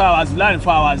gba 24 hours láàrin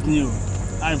 4 hours ni o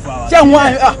láàrin 4 hours. ṣé òun wá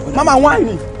yìí máma wá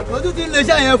yìí. ojú ti lè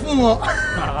ṣàyẹn fún wọn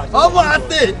ọmọ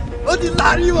àtẹ ó ti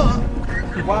lárí wọn.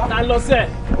 ta lọ sẹ.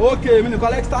 ok mi nìkan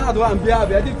alex standard wà ń bí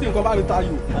abẹ ẹ ti fi nǹkan bá mi ta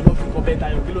yù. àlọ́ fi kọ́ bẹ́ẹ̀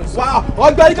tayọ kí ló sọ. wá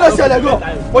ọ̀gbẹ́ni kí ló ṣẹlẹ̀ gan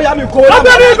ó yá mi kó.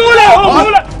 ọ̀gbẹ́ni kówólẹ̀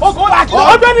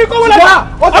ọ̀gbẹ́ni kówólẹ̀. wá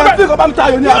ó kẹ́ fi nǹkan bá mi ta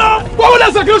yù ní àná.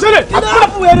 kówólẹ̀ sẹ kí ló ṣẹlẹ̀. kí ló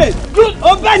fún wèrè.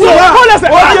 ọ̀gbẹ́ni kówólẹ̀ sẹ.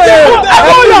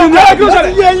 ọ̀gbẹ́ni kí ló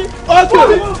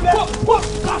ṣẹlẹ̀.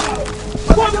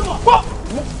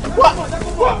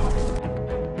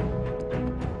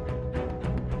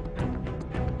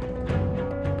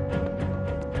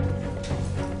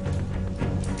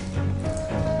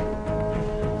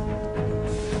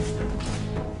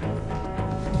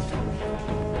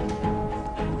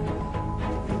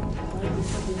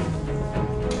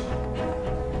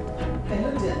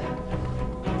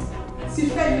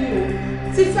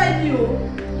 tí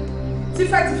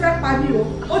tífẹ́ pa mí o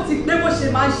ó ti gbé bó ṣe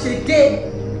máa ń ṣe dé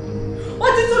ó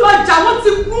ti tún lọ jà wọ́n ti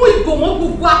mú ìgò wọn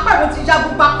gbogbo apá ìwọ́n ti ya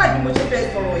gbogbo apá ìbí mo ṣe fẹ́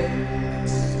sọ̀rọ̀ ẹ̀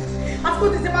àti kó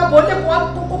tètè máa bọ̀ lé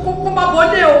kó máa bọ̀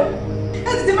lé o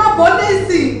ẹ tètè máa bọ̀ lé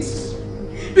sí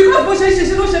i because bó ṣe ń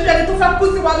ṣe ló ṣe bí ẹni tó fẹ́ kú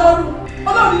sí wa lọ́rùn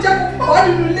Ọlọ́run jẹ́ kó pa wá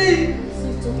nínú ilé yìí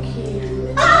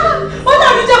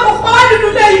Ọlọ́run jẹ́ kó pa wá nínú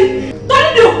ilé yìí torí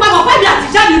mi ò pa bàbá mi àti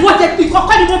ìyá mi wọ́n jẹ́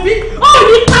ìkọ̀kọ́ ni mo fi ó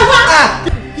ní pa wá.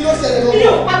 Kí ló ṣẹlẹ̀ lọ́wọ́? Mi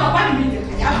ò pa bàbá mi nìyẹn.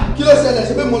 Kí ló ṣẹlẹ̀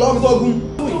ṣe pé mo lọ́wọ́ mi tó gún?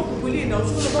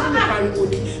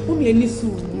 Mọ́mí ẹ ní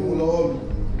sùúrù.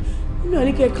 Mọ́mí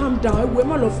àní kẹ́ calm down ẹ wo ẹ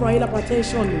má lọ fún ayé lápá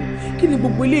tẹ́ńṣọ̀n o. Kí ni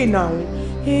gbogbo ilé ìnà àwọn?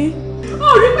 Ó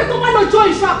rí pé tó bá lọ jọ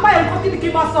iṣu apá ẹ̀ nǹkan kí ni kí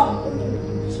n máa sọ?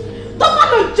 Tó bá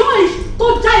lọ jọ tó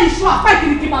já iṣu apá ẹ̀ kí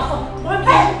ni kí n máa sọ?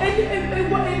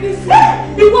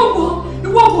 Ìwọ wo?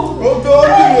 Ìwọ wo? Ó dùn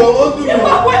mí o, ó dùn mí o.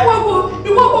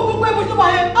 Ìwọ wo gbogbo ẹ̀ mo tó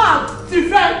máa yẹ ti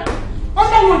fẹ́.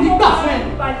 Ọlọ́run ò ní gbà fún ẹ.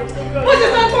 Bó ṣe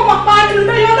fẹ́ kó máa pa á nínú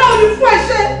lẹ́yìn Ọlọ́run ní fún ẹ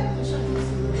ṣe.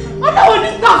 Ọlọ́run ò ní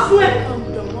gbà fún ẹ.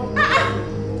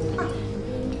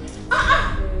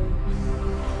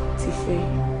 Ti fẹ́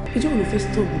ìjọ ò ní fẹ́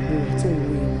stop gbogbo rẹ̀ tó ń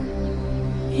wo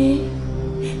yẹn.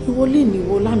 Ìwọ lè ní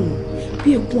ìwọ lánàá bí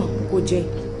ẹkún àkókò jẹ.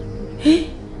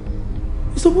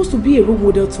 You're supposed to be a role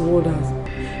model to others.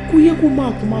 Kò yẹ kó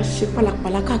máa ṣe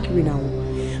pálapàla káàkiri náà.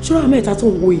 Ṣọ́ra mẹ́ta tó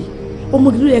ń wo yìí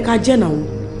ọmọ gidi ló yẹ ká jẹ́ náà.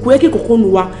 Kò yẹ kí kòkó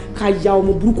nu wa ká ya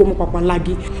ọmọ burúkú ọmọ pàpà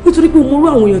ńlági nítorí pé mo rú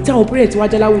àwọn èèyàn tí àwọn parents wá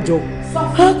jẹ́ láwùjọ.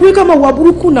 Kò yẹ ká máa wà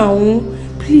burúkú náà.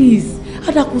 Please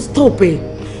Adako stop ẹ̀.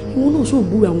 Ìwọ náà ṣó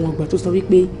gbúrò àwọn àgbà tó sọ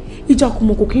wípé ìjà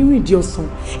ọkùnrin kò kí ń rìn di ọ̀sán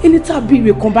ẹni tá a bí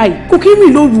ìwé kan báyìí kò kí ń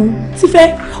rìn lóru Tífẹ́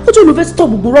ojú òun fẹ́ stop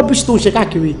gbogbo rubbish tó ń ṣe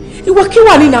káàkiri ìwọ kí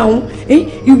wà nínú àwọn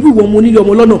irú ìwọ ọmọ onílé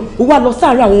ọmọ lọ́nà ó wà lọ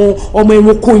sáàárín àwọn ọmọ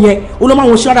ẹranko yẹn olómọ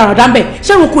àwọn ṣẹ́ra rà dáńbẹ̀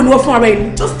ṣé ẹranko ni wọ́n fún ara ẹni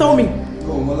just tell me.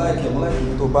 mo láìkẹ́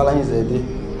tó bá láyìn ṣe dé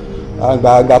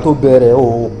àgbà tó bẹ̀rẹ̀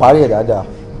ò parí ẹ̀ dáadáa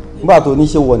nígbà tó ní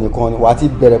ṣé wọ nìkan ni wàá ti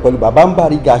bẹ̀rẹ̀ pẹ̀lú bàbá ń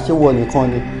bàrí ga ṣé wọ nìkan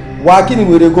ni wàá kí ni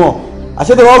wèrè gan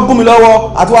àṣetò wọn gún mi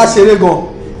lọ́wọ́ àti wàá ṣeré gan.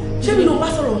 ṣé mi ló bá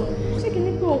sọ̀rọ̀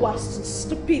o wà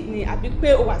stupid ni àbí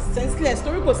pé o wà senseless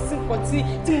torí kò sí nǹkan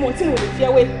tí mo lè fi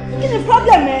ẹwé kí ni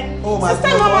problem ẹ sísá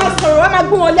ni wọn máa sọ̀rọ̀ wọn máa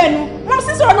gún wọn lẹ́nu wọn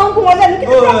sì sọ̀rọ̀ náà ń gún wọn lẹ́nu kí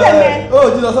ni problem ẹ. ó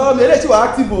jìnnà sọ́wọ́ mi eléyìí wà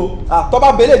active o tọ́ba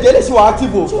bẹ̀rẹ̀ jẹ́ eléyìí wà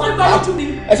active o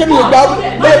ẹ̀ṣẹ́ mi ò gbá mo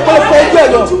fọ́ ojú ẹ̀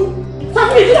lọ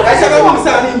ẹ̀ṣẹ́ mi ò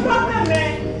sá ni.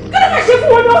 kí ló máa ṣe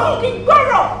fún wọn náà kí n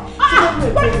gbọ́rọ̀.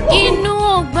 inú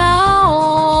ọgbà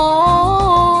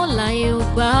ó láyé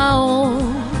ọgbà ó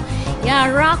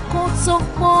yàrá kó tó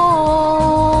pọ̀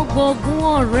gbógun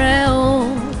ọ̀rẹ́ o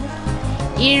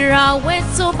ìràwé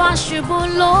tó bá ṣubú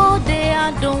lóde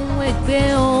àdóhùn ègbé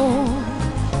o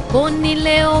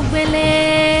onílé ògbélé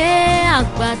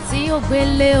àgbà tí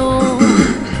ògbélé o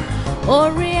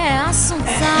orí ẹ̀ á sùn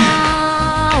tá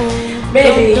o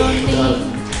dandan ni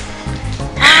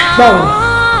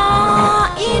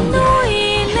inú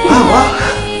ilé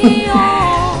o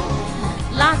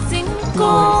láti ń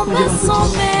kó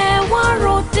mẹ́sàn-án wá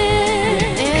ròde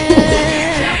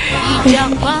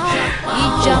ìjàpá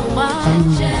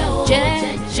jẹ́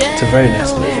It's a very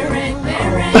nice name.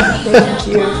 Thank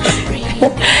you.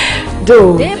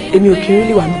 Though èmi ò kí ń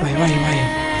rí wà ní báyìí báyìí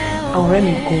àwọn ọ̀rẹ́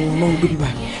mi gan-an náà ń gbé bíbá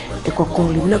ẹ̀kọ́ kan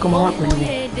lèmi náà kan máa wà pẹ̀lú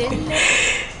wọn.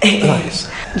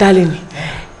 Darling,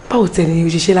 báwo tẹ̀ ni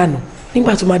òṣìṣẹ́ lánàá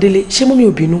nígbà tó máa délé ṣé mọ́mí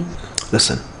ò bínú?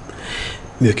 Listen,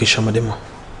 mi ò kí ń ṣọmọdé mọ́.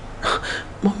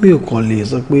 Mọ́mí ò kàn lè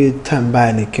sọ pé time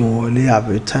báyìí ni kí n wọlé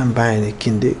àbí time báyìí ni kí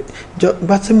n dé.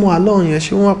 Ìgbà tí mo wà lọ́hùn yẹn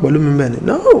ṣé wọ́n wà pẹ̀lú mi bẹ́ẹ̀ ni?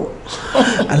 No!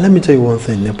 And let me tell you one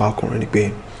thing nípa ọkùnrin ni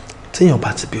pé téèyàn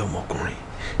bá ti bí ọmọkùnrin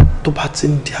tó bá ti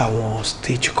ń dé àwọn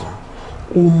stage kan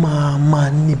ó máa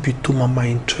níbi tó máa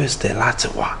interest ẹ̀ láti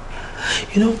wà.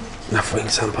 You know, na for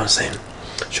example saying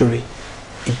sorry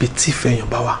ibi tí ìfẹ́ èèyàn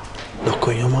bá wà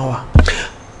lọ́kàn èèyàn máa wà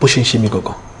bó ṣe ń ṣe mí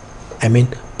gangan I mean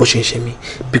bó ṣe ń ṣe mí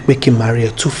bí pé kí n máa rí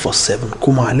ẹ 247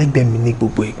 kó máa lẹ́gbẹ̀ẹ́ mi ní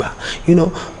gbogbo ìgbà you know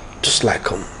just like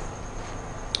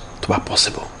tó bá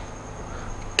possible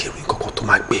kí n rí kankan tó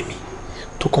máa gbé mi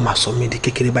tó kàn máa sọ mí di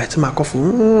kékeré báyìí tí máa kọ́ fún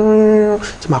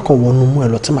tí máa kàn wọnú mú ẹ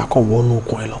lọ tí máa kàn wọnú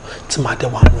okùn ẹ lọ tí máa dẹ́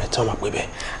wà nù ẹ tí wọ́n máa pè bẹ́ẹ̀.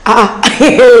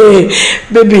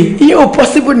 Baby iye ò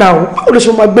possible now báwo ló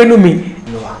ṣe máa gbénú mi.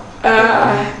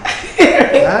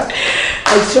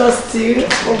 I trust you.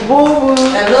 Oh,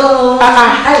 hello.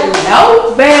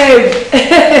 Hello, babe.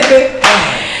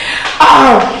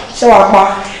 Ṣé wàá pa?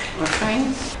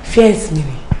 Fierce mi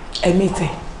ni, ẹ̀mí tẹ̀.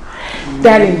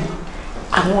 Darling,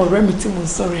 àwọn ọ̀rẹ́ mi tí mo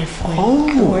sọ̀rọ̀ ẹ̀ fún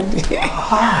ẹ.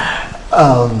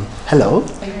 Hello.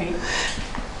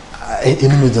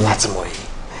 Inú mi dùn láti mọ̀ yìí.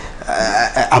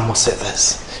 I must say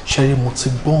this. ṣẹ́rí mo ti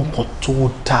gbọ́ nǹkan tó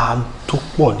dáa tó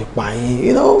pọ̀ nípa yín,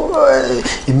 you know,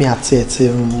 èmi àti ẹ̀ ti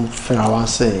fẹ́ra wá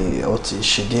sẹ́yìn ó ti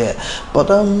ṣe díẹ̀, but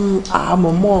I'm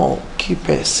more keep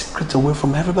a secret away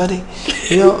from everybody,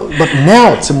 you know, but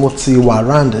now tí mo ti wà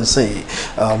around ẹ̀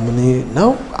sẹ́yìn mo ní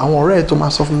no àwọn ọ̀rẹ́ ẹ̀ tó máa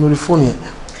sọ fún mi lórí fóònù yẹn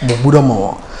mo gbọ́dọ̀ mọ̀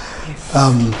wọ́n.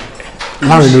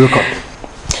 Láàrin lórúkọ.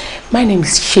 My name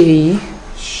is Shay.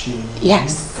 Shay.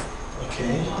 Yes.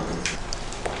 Okay.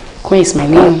 Queen is my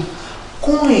name.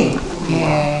 Queen.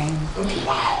 Yeah. Okay.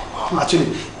 Wow.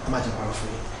 Actually, imagine power for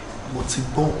you. Mo ti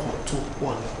gbọ́ nǹkan tó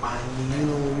pọ̀ nípa yín. You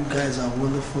know, you guys are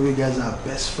wonderful. You guys are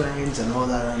best friends and all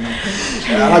that.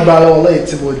 Alágbára ọlọ́yìn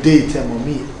tí mo dé ìtẹ̀mọ̀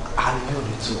mi, àríyàn ò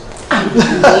ní tó.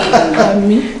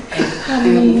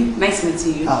 Nice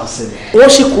meeting you. I'll say that. Wọ́n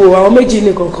ṣì kú àwọn méjì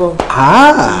ní kankan.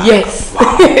 Yes.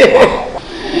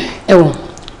 Ẹ wọ̀n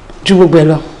ju gbogbo ẹ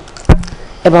lọ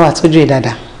ẹ bá wa tọ́jú ẹ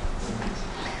dáadáa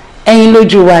ẹ̀yin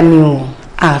lójú wa ni o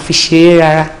a fi ṣeré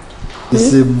rárá.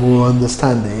 This is more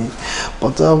understanding,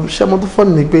 but ṣé mo tó fọ́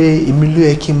ni pé èmi ló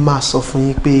yẹ kí n máa sọ fún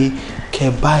yín pé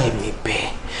kẹ́ bá èmi bẹ́ẹ̀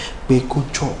pé kó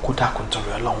jọ kó dákun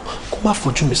torí Ọlọ́run kó má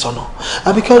fojú mi sọ́nà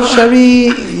because ṣe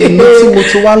rí ìlú tí mo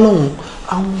ti wá lọ́hùn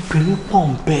àwọn obìnrin pọ̀ ń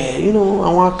bẹ̀, you know,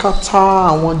 àwọn akátá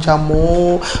àwọn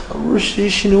jàmọ́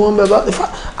oríṣiríṣi ni wọ́n bẹ̀ bá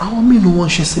àwọn míì ni wọ́n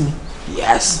ṣe sí mi.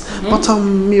 Yes, but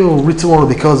mi ò rí tí wọ́n rò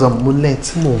because mo lẹ́yìn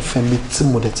tí mò ń fẹ́ mi tí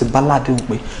mo dẹ̀ ti bá ládé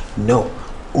pé no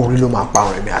orí ló máa pa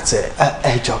àwọn ẹ̀mí àti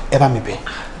ẹ jọ ẹ bá mi bẹ̀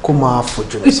kó máa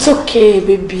fojú mi sọ. It's okay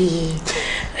baby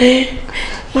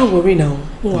má worry now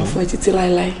mo wà fún ẹ títí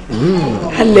láéláé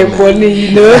alẹ́ bọ́ ní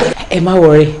iná. Ẹ má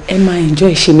worry ẹ máa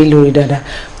enjoy ṣe mí lórí dáadáa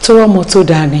tó rọ́mọ tó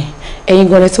dáa ni ẹ̀yin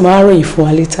gan-an tí máa ròyìn fún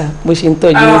wa later bó ṣe ń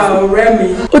tọ́jú ẹ fún. Ọ̀rẹ́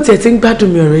mi. Ó tiẹ̀ ti ń gbádùn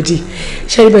mi already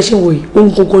ṣé ibẹ̀ ṣe ń wò yìí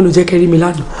ohun kankan ló jẹ́ kẹ́rí mi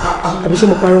lánàá àbí ṣé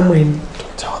mo parọ́ mọ́ ẹ ni.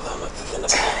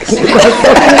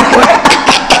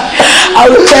 I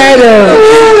will tell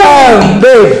them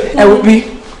babe ẹ wo bí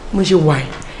mo ṣe wà yìí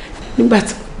nígbà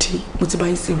tí mo ti bá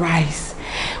yín sí rice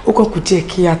ó kàn kù díẹ̀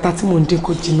kí ata tí mò ń dín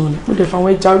kó jiná ni mo dẹ̀ fún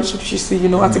àwọn ẹja oríṣiríṣi sí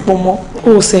iná àti pọ̀ mọ́. Ó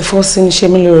ṣe fọ́ sí ṣe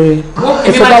mí lóore.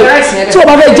 Ẹ̀fọ́ báwo tí o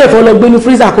bá fẹ́ jẹ́ ẹ̀fọ́ lọ gbé ní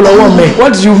freezer kó lọ́wọ́ mẹ́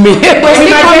what do you mean.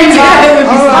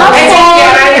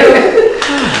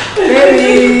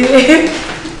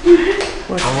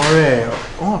 Àwọn ọ̀rẹ́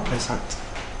wọn present.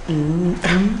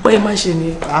 Bóyá máa ṣe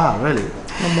ni. Really?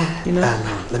 Mama, you know.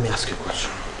 Let me ask you a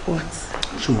question. What?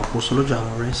 Ṣùgbọ́n kò sọ lójú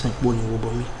àwọn ọ̀rẹ́ sìn pọ̀ ní gbogbo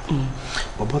mi.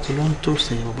 Bọ̀bọ̀ tí ló ń tó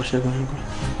ṣe bọ̀bọ̀ Ṣẹ́gun yín gan.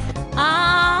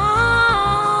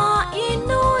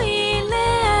 Inú ilé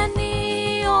ẹni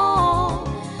o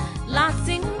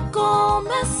láti ń kó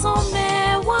mẹ́sàn-án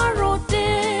mẹ́wàá ròde.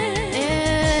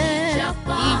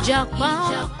 Ìjàpá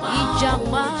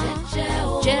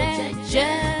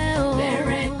jẹ́jẹ́ o.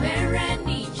 Bẹ̀rẹ̀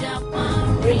ní ìjàpá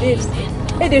rí.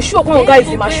 They show up one guys,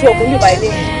 they must show up on you by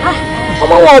name.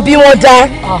 Come on, be one die.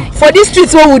 For this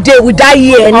street where we die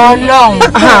here. Oh no.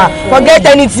 Forget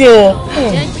anything.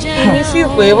 Me feel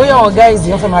pé bóyá àwọn guys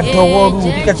yẹn fẹ́ máa dọwọ́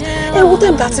rú because wo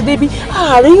time that débi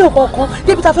àárín yàn kankan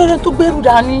débi tá fẹ́ rẹ́ tó gbẹ́rù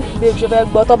dání. Babe ṣe fẹ́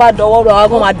gbọ́ tó bá dọwọ́ rú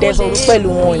àwọn máa dẹ sọ̀rọ̀ pẹ̀lú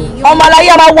wọn yìí. Ọmọ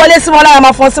aláyé máa wọlé sí wọn lára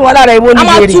máa fọ́n sí wọn lára ìwọ ni wèrè. A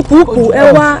máa tukùkù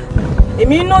ẹ wá.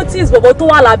 Èmi notice bọ̀bọ̀ tó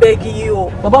wà lábẹ́ igi yìí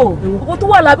o. Bàbá wo? Bọ̀bọ̀ tó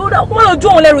wà lábẹ́ ó máa lójú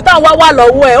òun lẹ́rù táwọn wá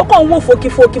lọ́wọ́ ẹ̀ ó kàn ń wò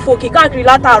fòkì káàkiri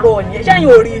látàárọ̀ ni ẹ̀ṣẹ́ yìí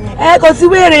ò rí ni. Ẹ kò sí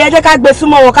wéèrè ẹ jẹ́ ká gbé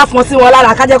súnmọ́ wọn ká fọ́n sí wọn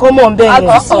lára ká jẹ́ kó mọ̀ ń bẹ́ẹ̀.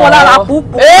 Àgọ́ sí wọn lára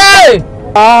púpù.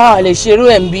 Lè ṣerú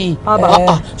ẹ̀ ń bí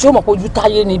ṣé o mọ̀ pé ojú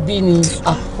táyé ni bí ni.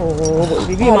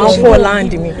 Bíbí máa ń fọ́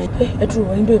láǹdì mi. Ẹ dúró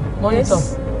wọ́n ń bèbè mọ́nítọ̀.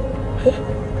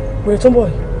 Wèrè tó ń bọ̀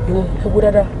yìí ewu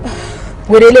dáadáa.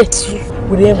 Wèrè lè.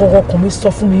 Wèrè yẹn gangan kàn mí sọ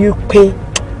fún mi pé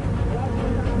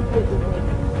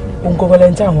òun gangan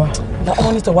lẹ́yìn tí àwọn. Na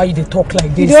monitor why you dey talk like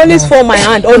this. You dey always fall my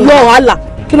hand ọlọ́run àlà.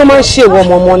 Kí ló máa ń ṣe ìwọ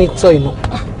ọmọ monitor iná?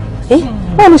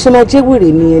 Báwo ló ṣe máa jẹ́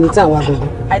wèrè ní ẹni tí àwọn agogo?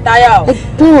 Àìtáyà o. I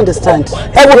don't understand.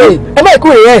 Ẹ wo ẹ má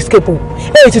ìkúrè yẹn escape o.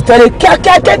 Ẹ ti tẹ̀lé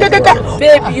kíákíá.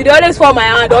 Babe you dey always fall my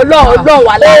hand ọlọ́run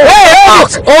wà lára.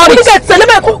 Ọ̀rọ̀ ní kẹ́ tẹ̀lé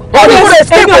mẹ́kù. Ọ̀rọ̀ ìkúrè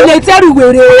escape o. Èmi ò lè tẹ́rù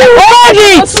wèrè.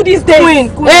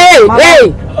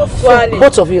 Hey.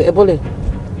 Both of you, Ebole.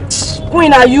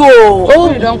 Queen are you o?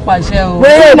 Queen don pàṣẹ o.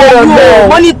 Queen are you o?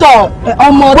 Monitor.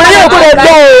 Ọmọ tá a kò lè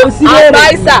gbọ́ o.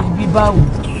 Advisor.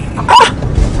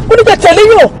 Ó ní kẹ́ tẹ̀lé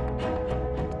yóò.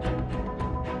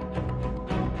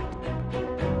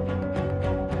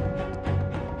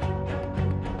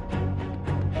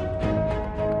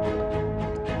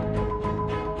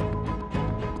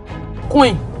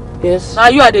 Queen. Yes. Na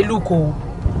you are the look o.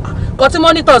 Kò tí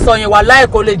monitor sọ yẹn wà láì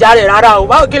kò lè jàre rárá o.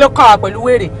 Báwo kí ló kàn wá pẹ̀lú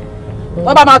wèrè?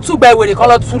 Wọ́n bá máa tú gba ìwèrè kan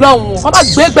lọ tú lọ́hùn o. Wọ́n bá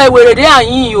gbé gba ìwèrè dé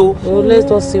àyín o. Oh,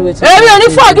 let us see wetin. Èmi ò ní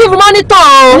forgive monitor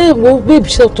o. Hey, babe,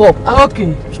 shut up.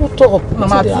 Okay. Shut up.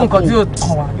 Màmá tún nǹkan tí yóò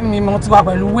kàn wá. Mi mo ti wà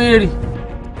pẹ̀lú wèrè.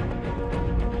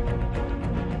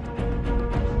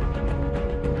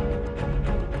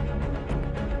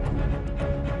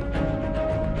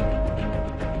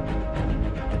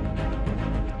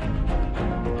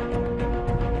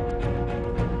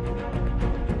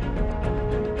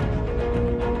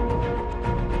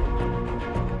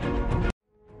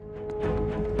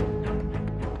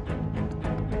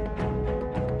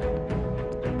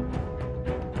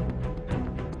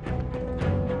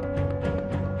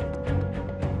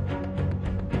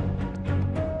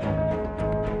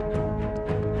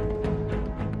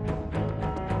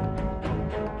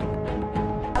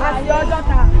 àti ọjọ́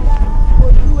ta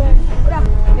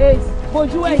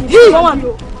bojú ẹ̀ yìí wọ́n wà ní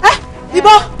o.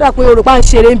 Ibọ́. Dà pé Yorùbá ń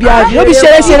ṣeré ń bí àbí ó bí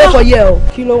ṣeré kò yẹ o.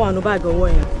 Kí ló wà ní báàgì ọwọ́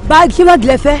yẹn? Báàgì kí báàgì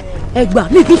lẹ fẹ́ ẹgbà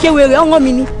mi kì í ṣe wèrè ọwọ́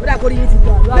mi ni. Ó dà kó rí yín ti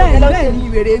gbà.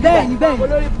 Bẹ́ẹ̀ni.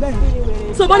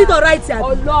 So monitor right àbí.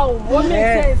 Ọlọ́run ó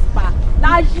make sense pa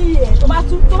láyé ẹ̀ tó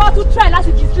bá tún try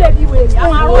láti display bí wèrè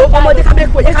àwọn ará ọmọdé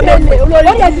kábẹ́ẹ̀kọ́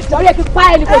olórí ẹ̀ ti pa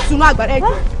ẹni kò sunú àgbàdo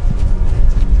ẹ̀jẹ̀.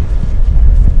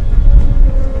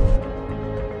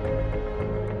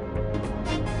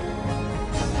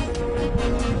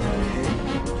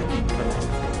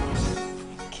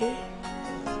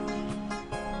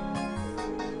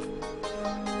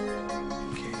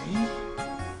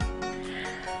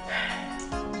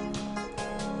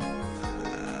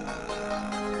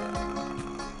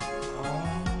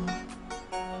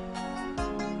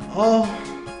 Oh,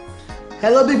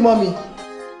 hello, big mommy.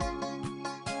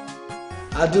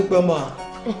 Adúpẹ́ ma.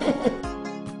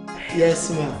 Yes,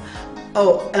 ma.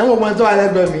 Oh, ẹ̀wọ̀n ọmọ tó wà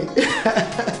lẹ́gbẹ̀ẹ́ mi.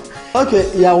 Okay,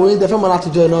 ìyàwó yín tẹ́fẹ́ mọ́ láti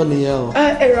jọ iná nìyẹn o.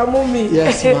 Ẹ̀rọ mú mi.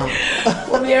 Yes, ma.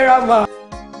 Omi ẹ̀rọ ma.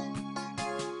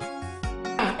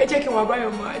 Ẹ jẹ́ kí n wá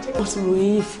báyọ̀ mọ́. Ẹ jẹ́ kí wọ́n sọ̀rọ̀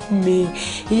yín fún mi.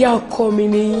 Ìyá ọkọ mi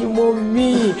ni yín mọ́ mi.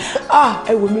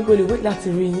 Ẹ wò mí kò lè wait láti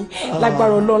rí yín.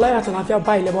 Lágbára Ọlọ́run láyé àti àlàáfíà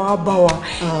bá ilẹ̀ máa bá wa.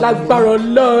 Lágbára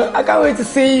Ọlọ́run, I can't wait to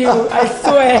see you. I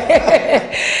swear.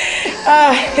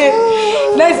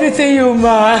 Nice meeting you,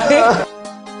 ma.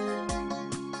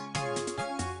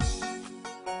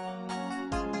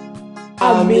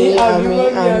 Àmín,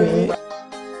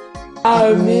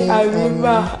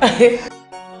 ma.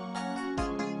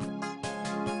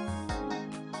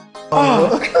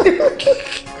 Oh,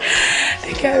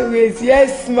 I can't wait.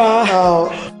 Yes, ma.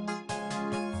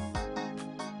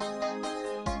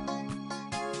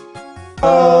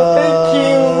 Oh, thank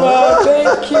you, ma.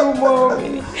 Thank you,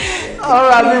 mommy. All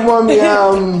right, big mommy.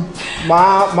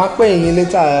 Ma pè yín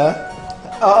later.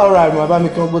 All right, ma bá mi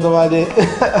kí wọ́n gbọ́dọ̀ wá dé.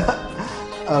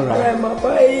 All right. All right, ma.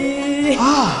 Bye.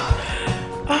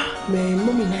 Man,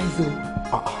 mommy nice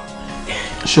o.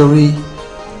 Sorry,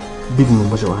 big mom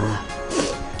bó ṣe wà yẹn.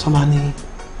 Tọ́mà ní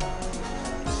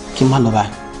kí n má lọ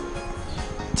báyìí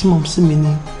tí mo sì mi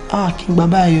ní kí n gba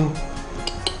báyìí o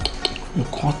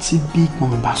nǹkan tí big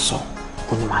mom bá sọ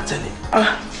kò ní máa tẹ̀lé.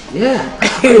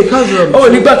 Oh,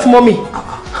 nígbà tí mọ́mì.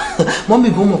 Mọ́mì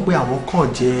gan mọ̀ pé àwọn kan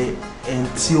jẹ́ ẹni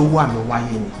tí ó wà mí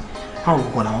wáyé ni àwọn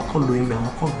gbọ̀ngàn làwọn kan lóyún mi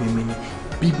àwọn kan gbé mi ní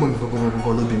big mom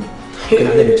gbọ̀ngàn ló bí mi kí ni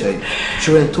alẹ́ mi tell you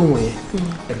ṣòro ẹni tó wọ̀nyẹn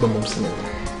ẹgbẹ́ mọ̀ sí mi.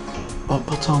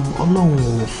 But Ọlọ́run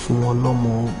ò fún wọn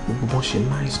lọ́mọ gbogbo bọ́n ṣe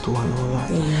nice tó wà lọ́wọ́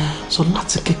so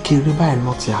láti kékeré báyìí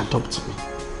náà ti adopt me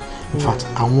in fact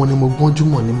àwọn ni mo gbọ́njú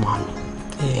mọ̀ ní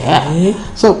màmí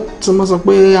so tí mo sọ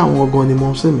pé àwọn ọgàn ni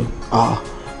mo ṣe mi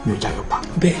mi ò jayọ pa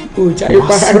bẹ́ẹ̀ ò jayọ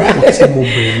pa rárá wá sí ọkọ tí mo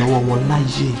bẹ̀rẹ̀ lọ́wọ́ wọn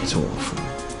láyé tí wọ́n fún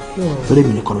mi torí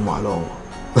mi nìkan ni mo wà lọ́wọ́ wọn.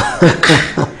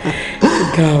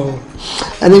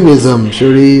 Anyways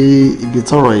sori ibi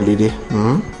tọrọ ìlédè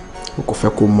o kò fẹ́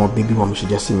kó mọ bíbí wọn ṣe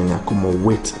jẹ́ sí mi ni kó mọ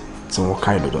weight tí wọ́n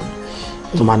kárí lọ́dọ̀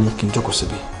mi tó máa ní kí n jókòó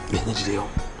síbi bẹ́ẹ̀ ní ìdílé ọ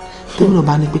tèmi náà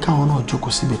bá ní pé káwọn náà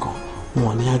jókòó síbi kan wọn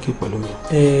ò ní ágé pẹ̀lú mi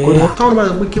kódà táwọn bá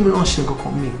yọ pé kí mi náà ṣe nǹkan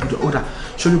kan mi gbọ́dọ̀ ó dà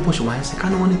sórí bó ṣe wáyé sí ká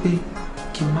ní wọ́n ní pé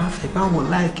kí n má fẹ́ báwọn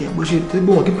láìkẹ́ bó ṣe gbé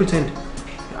wọn kí pretend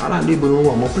aráàlú ìbò ni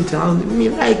wọ́n mọ̀ pretend mi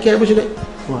láìkẹ́ bó ṣe dẹ́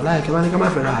wọn láìkẹ́ bá ní ká má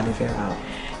fẹ́ ra àlè fẹ́ ra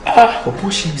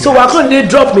so wà á kàn lè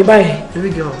drop mi báyìí. baby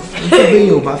girl nítorí bẹ́ẹ̀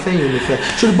yóò bá fẹ́yìn olùfẹ́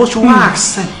ṣọlá bó ṣe wá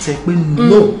accept ẹ pé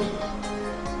no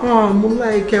mo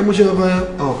láìkẹ́ mo ṣe fẹ́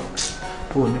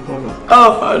ò ní problem.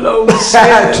 Hello,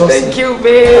 thank you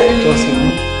baby. Trust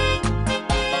me.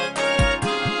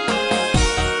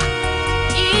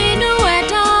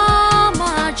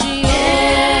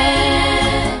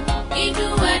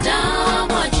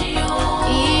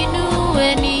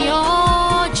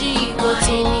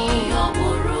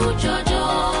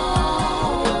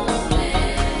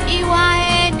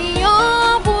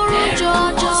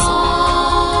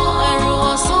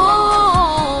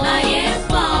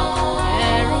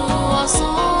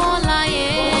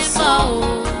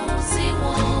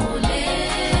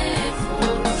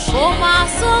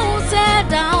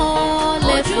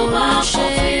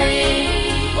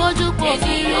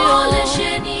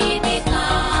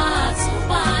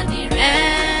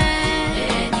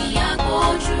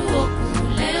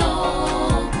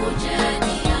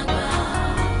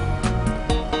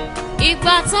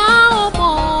 Ìgbà táwọn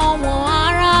mọ̀ wọ́n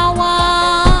ara wa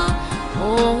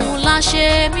òun la ṣe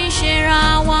mí ṣe ra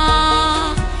wa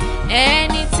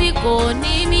ẹni tí kò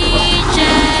ní mí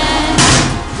jẹ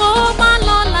kó má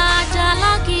lọ làjà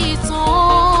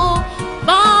lákìtàn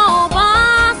bá ò bá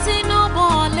sínú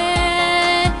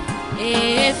bọ̀lẹ̀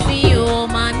èéfín ò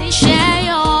mà níṣẹ́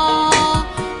yọ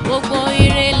gbogbo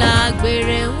ire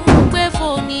làgbèrè ń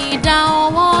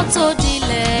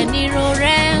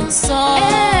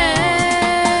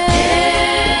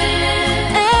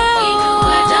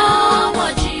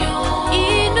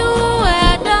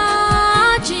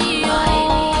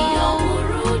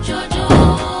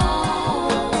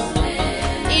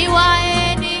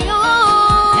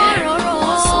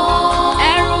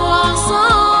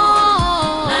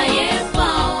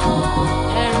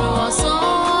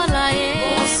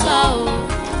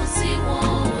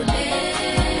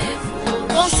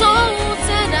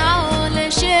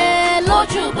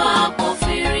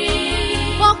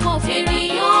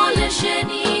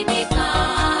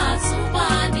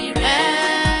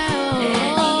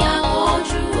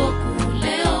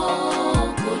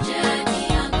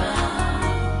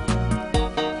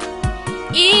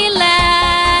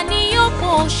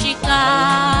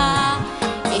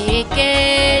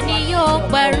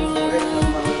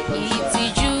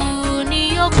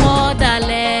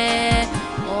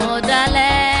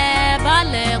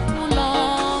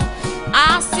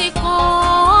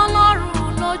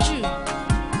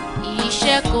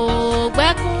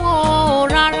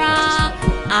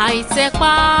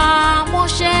àìtẹ̀pá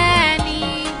mọ́ṣẹ́ ni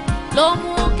ló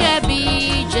mú kẹ́bi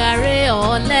jàre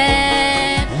ọ̀lẹ.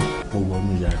 mo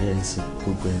wọnú yàrá ẹ̀ sí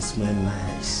gbogbo ẹ̀ smell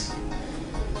nice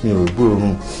mi ò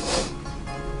gbóòórùn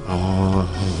àwọn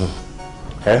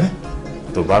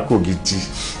tobacco gidi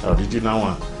original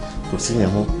one kò sí yẹn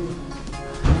mú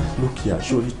lókè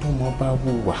àṣórí tó mọ bá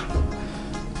wùwà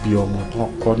bí ọmọ tó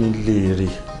ń kọ́ nílé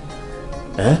rẹ̀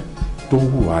tó ń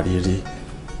hùwà rere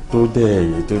tó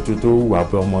dẹ̀ tó hùwà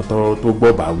bí ọmọ tó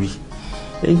gbọ́ bá wí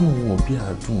ẹ̀yìn òun òbí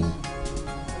àdùn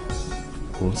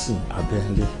kò sí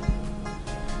abẹ́ńlé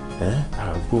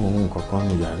àgbóhùn kankan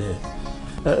ní yàrá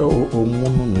ẹ̀ ó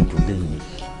múnú mi dùn lẹ́yìn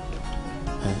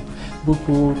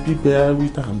gbogbo bíbẹ wí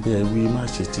tá à ń bẹ wí má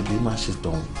ṣe tìbí má ṣe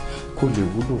tọ̀hún kó lè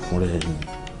wúlò fúnra ẹ̀yìn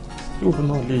yóò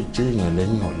náà lè jẹ́ èèyàn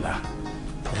lẹ́yìn ọ̀la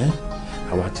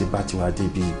àwa ti bá tiwa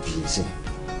débi ibi ìsìn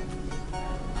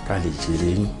ká lè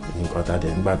jèrè nǹkan tá a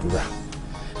dẹ̀ ń gbàdúrà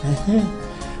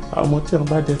ọmọ tí wọn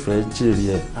bá dẹ̀ fẹ́ jèrè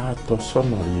ẹ̀ á tọ́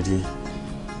sọ́nà rere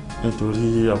nítorí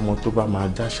ọmọ tó bá máa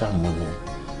dá ṣàmù ni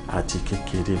àti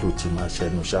kékeré ló ti máa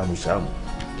ṣẹnu ṣàmùṣàmù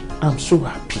I'm so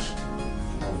happy.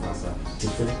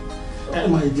 ẹ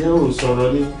máa jẹ́ ò sọ̀rọ̀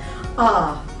ni.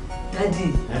 dadi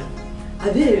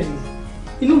àbẹ́ẹ̀rí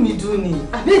inú mi dùn ni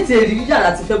àbẹ́ẹ̀tẹ̀ rí yàrá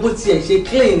ti fẹ́ bó tiẹ̀ ṣe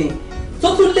clean ni tó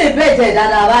tún lè bẹ́ẹ̀ jẹ́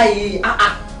dáadáa báyìí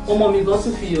ọmọ mi gan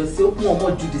tún fi yọ̀ sí ó kún ọmọ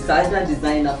ju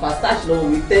designer Versace lọ́wọ́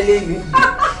mi tẹ́lẹ̀ mi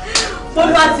tó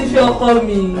bá ti fi ọkọ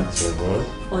mi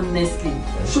honestly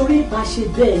sórí bá ṣe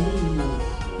bẹ́ẹ̀ yìí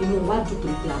inú wa dùn tó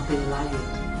pé abẹ́rẹ́ láyọ̀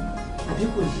àbí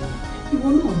kò yẹ ìwọ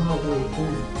náà máa wọ ẹ̀gbọ́n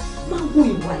rẹ̀ máa wo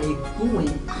ìwà ẹ̀gbọ́n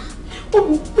ẹ̀ ó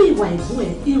mú pé ìwà ẹ̀gbọ́n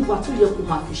ẹ̀ ìwà tó yẹ kó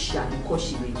máa fi ṣe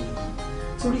àríkọ́ṣe rere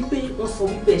torí pé wọ́n sọ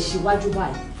wípé ẹ̀ ṣíwájú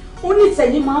báyìí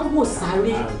onítẹ̀yìn máa ń wò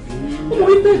sáré ó mú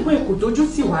wípé ẹ̀gbọ́n ẹ̀ kò dojú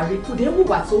tì wá rí kò dé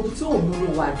wùwà tó ò múnú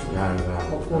wa dùn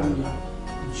ọkọ mi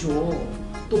jọ̀ọ́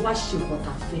tó bá ṣe nǹkan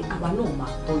tá a fẹ́ àwa náà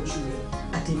máa tọ́jú ẹ̀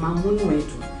àti máa múnú ẹ̀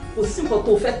dùn kò sí nǹkan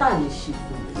tó fẹ́ tà lè ṣe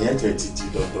fún un. ìyẹn tẹ̀ ti di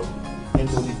dandan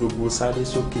nítorí gbogbo sáré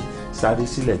sókè sáré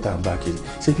sílẹ̀ tá à ń bá kiri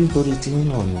ṣé bí nítorí tiyín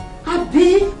náà ni. àbí.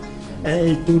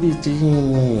 nítorí tiyín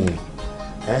ni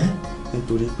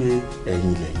nítorí pé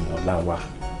ẹ̀yin lẹ́yìn ọ̀la wa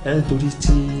nítorí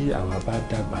tí àwa bá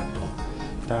dàgbà tán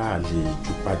tá a lè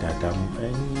jù padà dàmú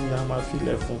ẹ̀yin a máa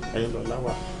filẹ̀ fún ẹ̀yin lọ́la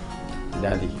wa.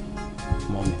 Daddy,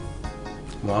 Mommy,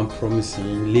 mo am promise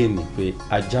yín léèní pé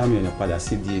ajá mi ò ní padà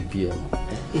sí DABM.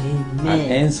 Amen. And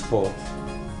henceforth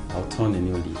I'll turn a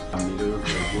new leaf. àmì lórúkọ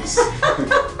Jésù.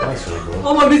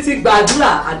 ọmọ mi ti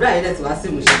gbàdúrà àdúrà yẹn lẹ́tì wá sí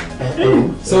ìmúṣẹ.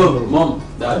 So Mom,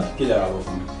 Dad, kí lè ra bọ̀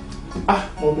fún mi.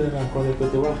 mo bẹ̀rẹ̀ àkọ́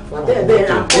rẹpẹtẹ wá. bẹ́ẹ̀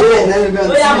ra kọ́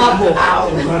ó yá máa bọ̀.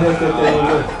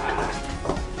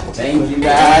 Thank you,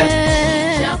 Dad.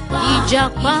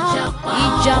 ìjàpá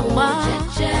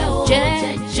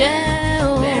jẹ́jẹ́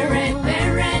o.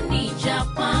 bẹ̀rẹ̀ ní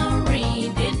ìjàpá rìn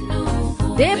dénú.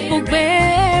 débùgbé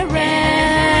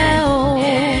rẹ̀ o.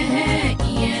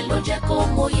 ìyẹn ló jẹ́ kó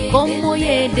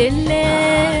mọ̀yé délé.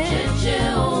 jẹ́jẹ́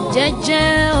o. jẹ́jẹ́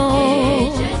o.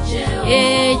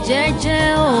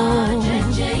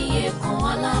 jẹ́jẹ́ iye kan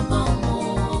alábàámọ̀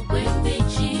ọgbẹ́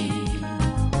méjì.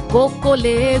 kókó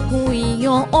léegun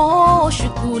ìyan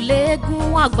oṣùkú léegun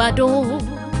àgbàdo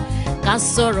ká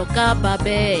sọ̀rọ̀ ká bà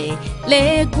bẹ́ẹ̀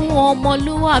léegun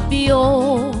ọmọlúwàbí o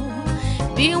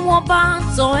bí wọ́n bá ń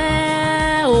tàn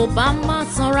ẹ́ ò bá má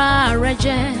tanra rẹ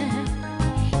jẹ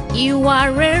ìwà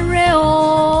rere o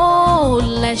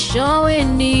lẹ̀ṣọ́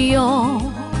ènìyàn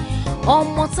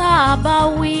ọmọ tá a bá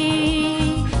wí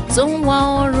tó ń wá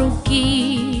ọrùn kì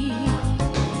í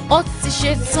ó ti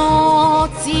ṣetán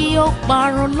tí ó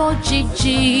parun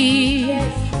lójijì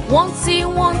wọ́n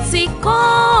ti kọ́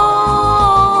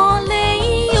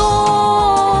lẹ́yìn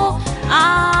o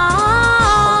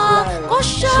kó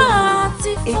ṣáà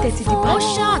ti fún ó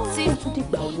ṣáà ti fún.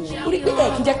 orí pé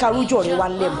ẹ̀ kí jẹ́ ká rújọ rẹ wá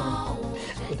lẹ̀ mọ́.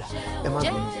 ẹ má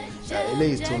bínú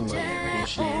eléyìí tó ń lọ mo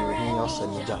ṣe ní ọ̀sẹ̀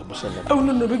méjì àbúṣe lẹ́nu. oh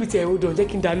no bíbí tí ẹ ò dàn jẹ́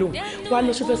kí n dá lóhùn wá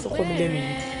lọ ṣe fẹ́ sọkọ mi lẹ́nu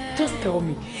yìí just tell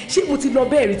me ṣé mo ti lọ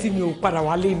bẹ́ẹ̀ rí tí mi ò padà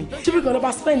wálé ni ṣé bí kan lọ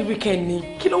bá spend weekend ni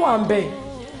kí ló wà ń bẹ̀.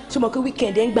 ṣé mo kí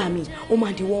weekend ẹ̀ ń gbà mí ó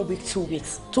máa di 1 week 2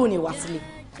 weeks tó ní wá sílé.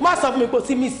 má sọ fún mi pé o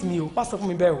ti miss mi o má sọ fún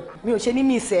mi bẹ́ẹ̀ o. mi ò ṣe ní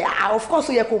miss ẹ of course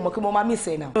ó yẹ kó mọ̀ kí mo máa miss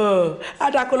ẹ náà.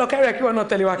 adakọlọ kẹrẹ kí wọn náà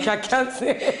tẹ̀lé wa kíákíá sí.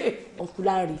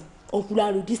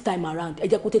 ọkùnrin this time around ẹ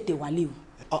jẹ́ kó tètè wálé o.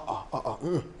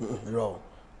 irọ́ o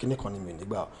kíní kan ní mi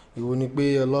nígbà ìwọ ni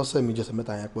pé ọlọ́sẹ̀ méjì ọ̀sẹ̀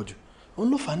mẹ́ta yẹn pọ̀ jù òun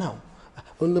ló fà náà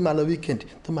òun ló máa lọ weekend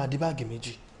tó máa di báàgì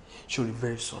méjì ṣòrí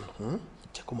very soon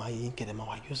jẹ́ kó máa yẹ yín kẹ́lẹ́ máa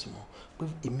wá yóò sì mọ̀ pé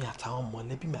èmi àtàwọn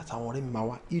mọ̀lẹ́bí mi àtàwọn ọ̀rẹ́ mi máa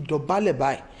wá ìdọ̀bálẹ̀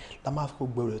báyìí la máa fi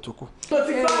gbogbo rẹ̀ tó kù. tó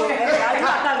ti gbọ́ ẹ̀ àjọ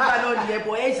àtàgbà náà nìyẹn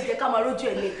bọ̀ ẹ̀ sì jẹ́ ká máa rójú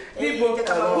ẹ̀ lé. níbo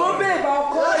bó bẹ́ẹ̀ bá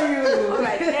kọ́ yìí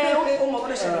o. ó mọ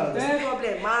bọ́dọ̀ ṣẹlẹ̀ no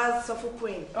problem máa sọ fún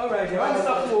queen. wọ́n ti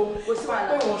sọ fún o kò sí wàhálà.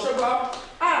 pé wọ́n ṣọ́gbọ́.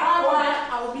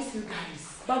 I will miss you guys.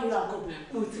 báwo la kọ́ bọ̀.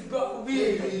 mo ti gbọ́ bí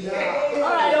èyí.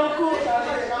 ọ̀rọ̀ yóò kú.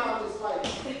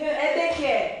 ẹ take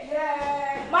care.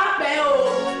 má pẹ́ o.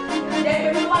 ẹ pé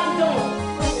mi wá ti dán.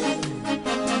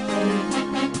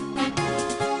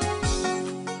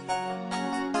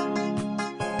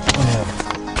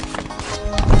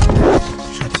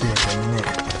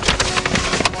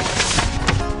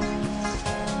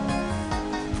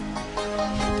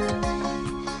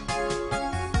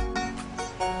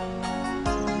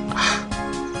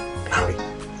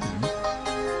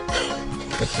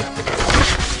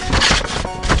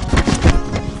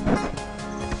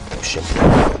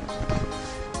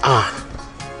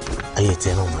 ayé tí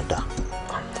ẹ náà máa dá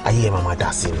ayé ẹ máa dá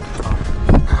sí ni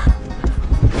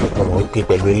mo mọ̀ wípé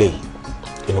pẹ̀lú eléyìí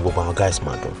inú gbogbo àwọn guys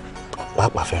máa dùn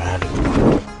pàápàá Ferrari.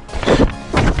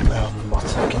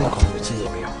 kíni kan ló ti yẹ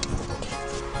mi o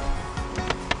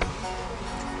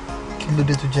kí ló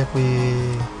dé tó jẹ́ pé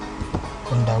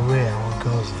underwear àwọn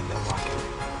girls yẹn lẹ́wọ̀n akẹ́wẹ́.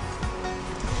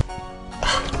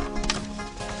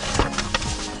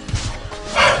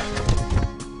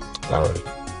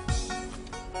 Láàárọ̀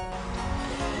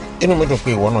inú mi dùn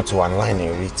pé ìwọ náà ti wà online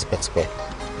rí tipẹ́tipẹ́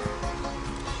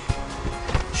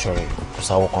ṣọ̀rẹ́ kò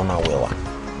sáwọ́ kan náà wẹ̀ wá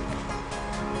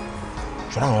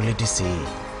ṣọ́ra àwọn ladies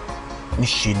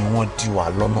níṣe ni wọ́n dí wa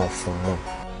lọ́nà fún mú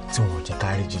tí wọ́n jẹ́ ká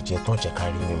rí jíjẹ tán jẹ́ ká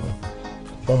rí mímu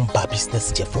wọ́n ń ba business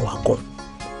jẹ́ fún wa gan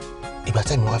ìgbà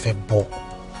tẹ́mi wá fẹ́ bọ́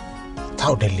tá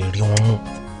ò dẹ̀ lè rí wọn mú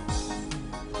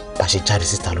bá ṣe jáde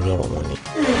síta lórí ọ̀rọ̀ wọn ni.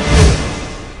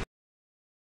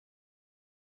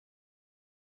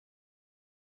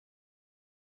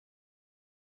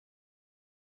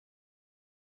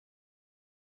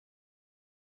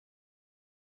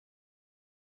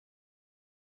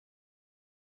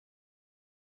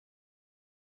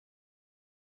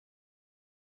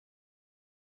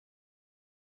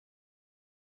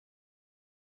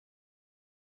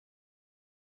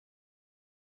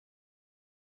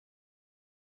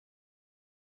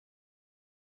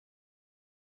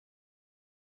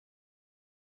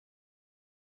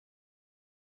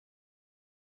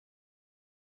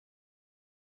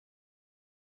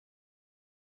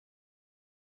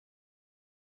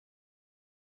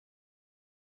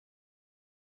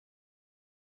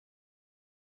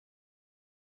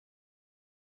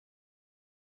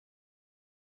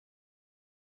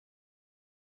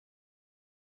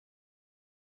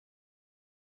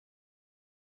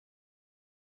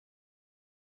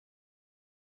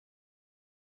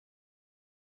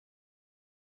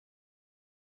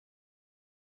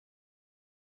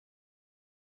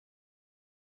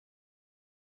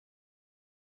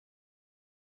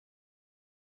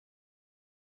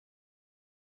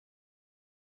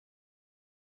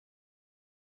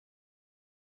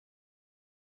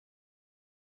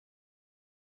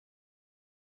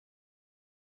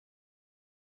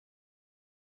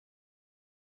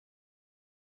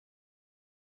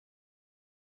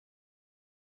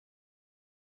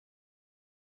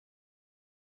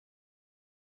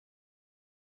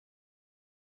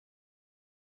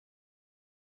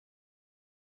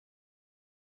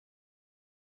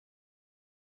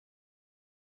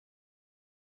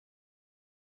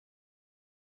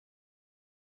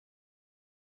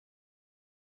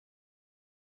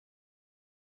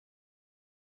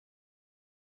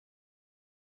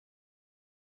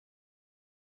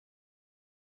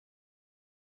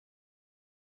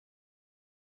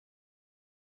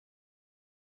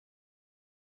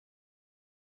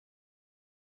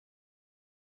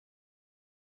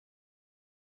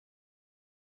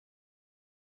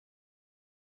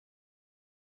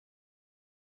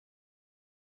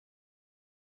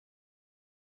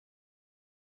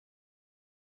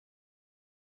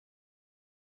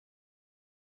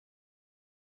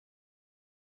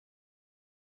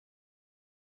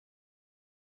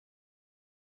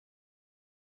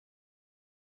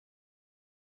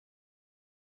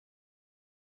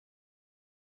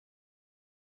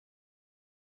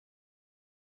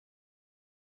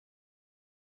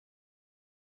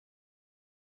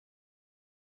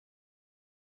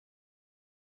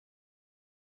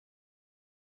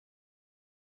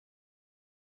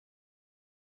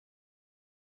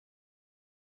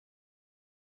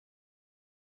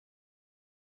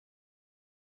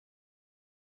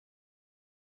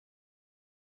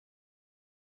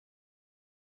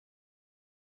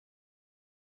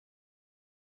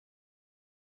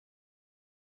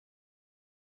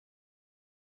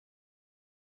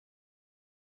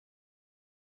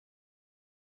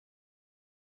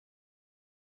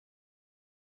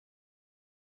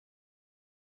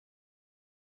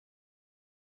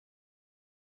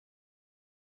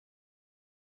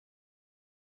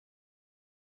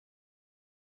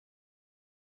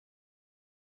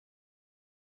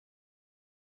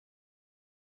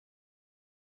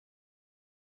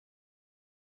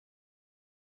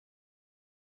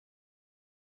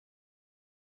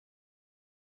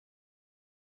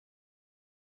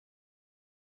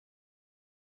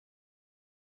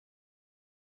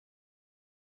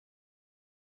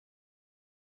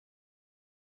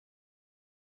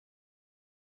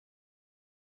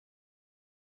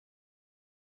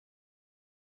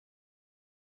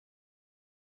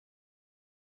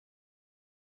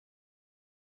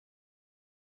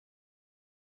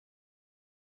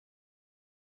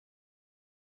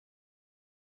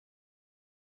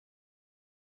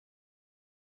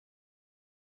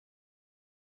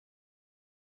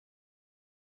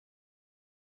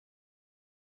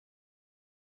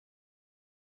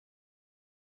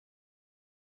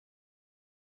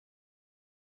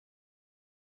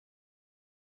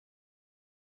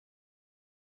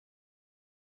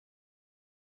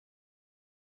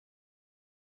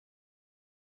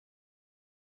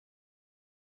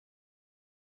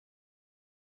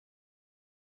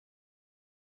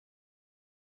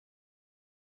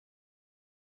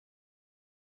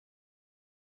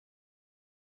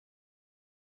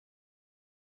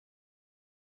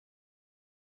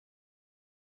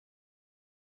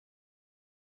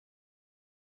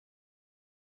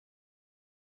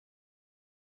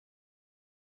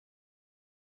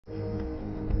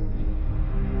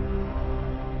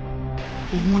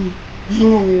 òun ni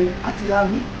irun àti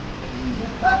ìlànà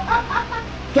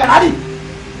Ferrari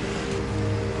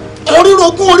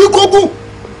orírogún oríkógún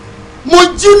mo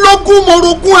jí lógún mo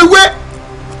rogún ewé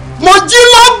mo jí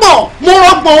lọ́gbọ̀n mo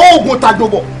rọgbọ̀n oògùn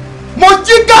tàjọbọ̀ mo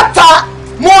jí gàtà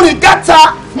mo rìn gàtà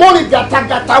mo rìn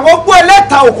gàtàgàtà wọ́gbọ́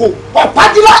ẹlẹ́ta òkò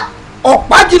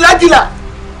ọ̀pájìlájìlá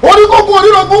oríkógún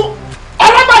orírogún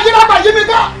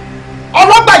ọlọ́gbàyíragbàyímíká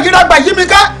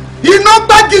ọlọ́gbàyíragbàyímíká iná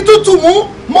gbági tútù mú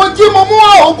mo jí mo mú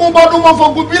oògùn bọdún mo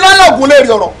fògùn bí lálẹ́ ògùn lè rí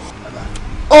ọ̀rọ̀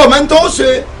ọmọ ẹni tó ṣe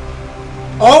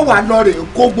ọ wà lọ rè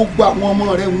kó gbogbo àwọn ọmọ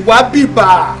rẹ ń wá bíbà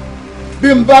bí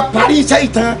n bá parí iṣẹ́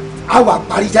ìtàn á wà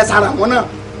parí iṣẹ́ sára wọn náà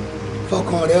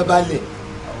fọkàn rẹ balẹ̀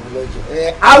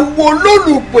àwo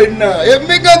olólùpẹ̀ náà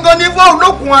èmi gángan ní fún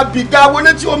olókun àbíká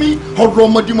wọlé tí omi ọ̀rọ̀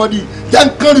mọ̀dìmọ̀dì jẹ́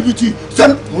nǹkan ribiti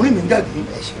sẹ́nu orin mi ń gàgé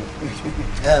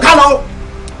kálọ̀.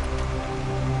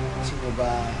 tí mo bá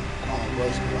àwọn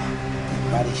bọ́ọ̀sì wa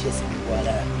ìparí iṣẹ́ sí gbogbo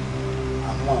alára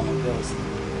àwọn bọ́ọ̀sì.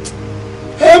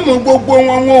 èèmù gbogbo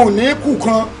wọn ò ní kú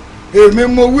kan èmi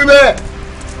mo wí bẹ́ẹ̀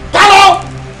kálọ̀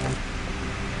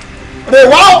rè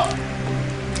wá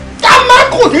ká má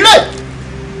kù nílẹ̀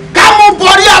ká mú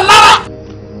bọ̀rí alára.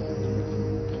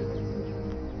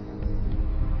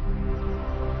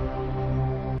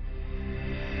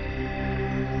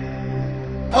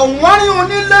 ọ̀wọ́n rí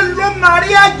onílé ló máa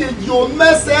rí àjèjì ò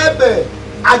mẹ́sẹ̀ ẹ̀bẹ̀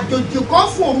àjèjì kan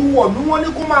fòru wọ̀ ní wọ́n ní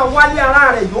kó máa wálé ara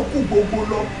rẹ̀ yòókù gbogbo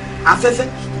lọ afẹ́fẹ́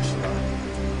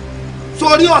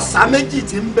sórí ọ̀sà méjì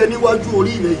tí ń bẹ níwájú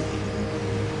orí rẹ̀ yìí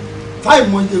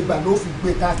fáìmọye ìgbà ló fi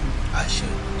gbé káàkiri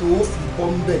tó fi bọ́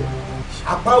ń bẹ̀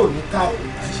apá ò ní ká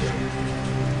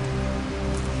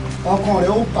ọkàn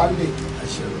rẹ̀ ó balẹ̀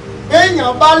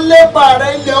èèyàn bá lépa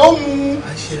rẹ̀ ilẹ̀ ó mu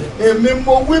èmi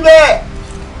mo wí bẹ́ẹ̀.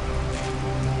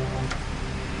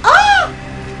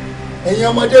 ẹ̀yin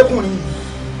ọmọdékùnrin yìí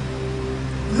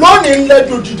lónìí ń lẹ́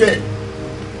dòdìdẹ̀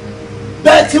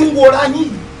bẹ́ẹ̀ tí ń wora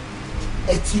yín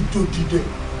ẹ ti dòdìdẹ̀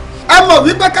ẹ mọ̀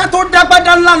wípé ká tó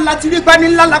dágbádá ńlá ńlá ti rí pẹ́ni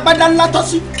ńlá lágbádá ńlá tọ́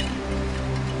sí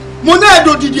mo náà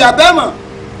dòdìdì àbẹ́mọ̀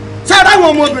sára àwọn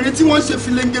ọmọbìnrin tí wọ́n ń ṣe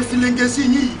filenge sí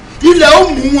yín yìí ilẹ̀ ó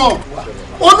mú wọn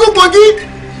olúgbòdì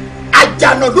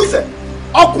àjànàlúfẹ̀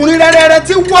ọkùnrin rẹ́rẹ́rẹ́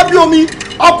tí wọ́ bí omi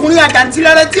ọkùnrin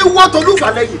àgàntìrẹrẹ tí wọ́n tolúfà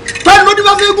lẹ́yìn pẹ́ẹ́n ló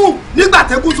dífá fẹ́gùn nígbà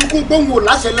tẹ́gùn sunkún gbóhùn ò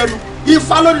láṣẹ lẹ́nu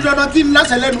ifá ló di dandan tí ń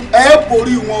láṣẹ lẹ́nu ẹ̀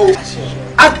borí wọn o.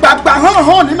 àgbààgbà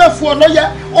hàn ní mẹ́fù ọlọ́yẹ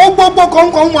ó gbogbo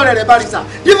kọ̀ọ̀kan mọ̀ rẹ̀ barisa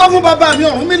dífá fún bàbá mi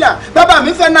Ọ̀rúnmìlà bàbá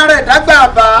mi fẹ́ nara ẹ̀ dágbà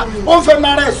àbá ó fẹ́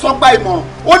nara ẹ̀ sọ́gbà ìmọ̀ràn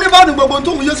ó ní báwọn gbogbo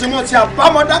tóun yóò ṣe mọ̀ tí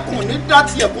àbámọ́dákùn ní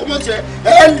dátì ẹ̀ kó mọ̀ ṣe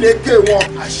ẹ̀ lékè wọn.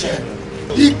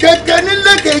 ìkeke ní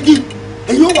lékèjì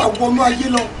èyí ó wà wọnú ayé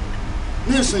lọ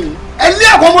nísìnyí ẹ lé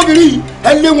àwọn ọmọbìnrin yìí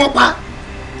ẹ lé wọn pa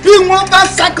bí wọn bá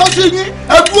ṣàkóso yín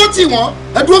ẹ dúró tì wọn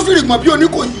ẹ dúró fìrìgbọ̀n bí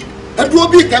Oníkòyí ẹ dúró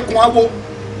bí ìkẹkùn awo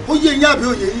ó yé yín àbí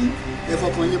òye yín ẹ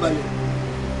fọkàn yín balẹ̀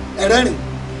ẹ rẹ́rìn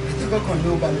ẹ jẹ́ kọ́kàn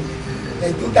yín ó balẹ̀ ẹ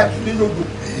tó dàbí nínú ògbò.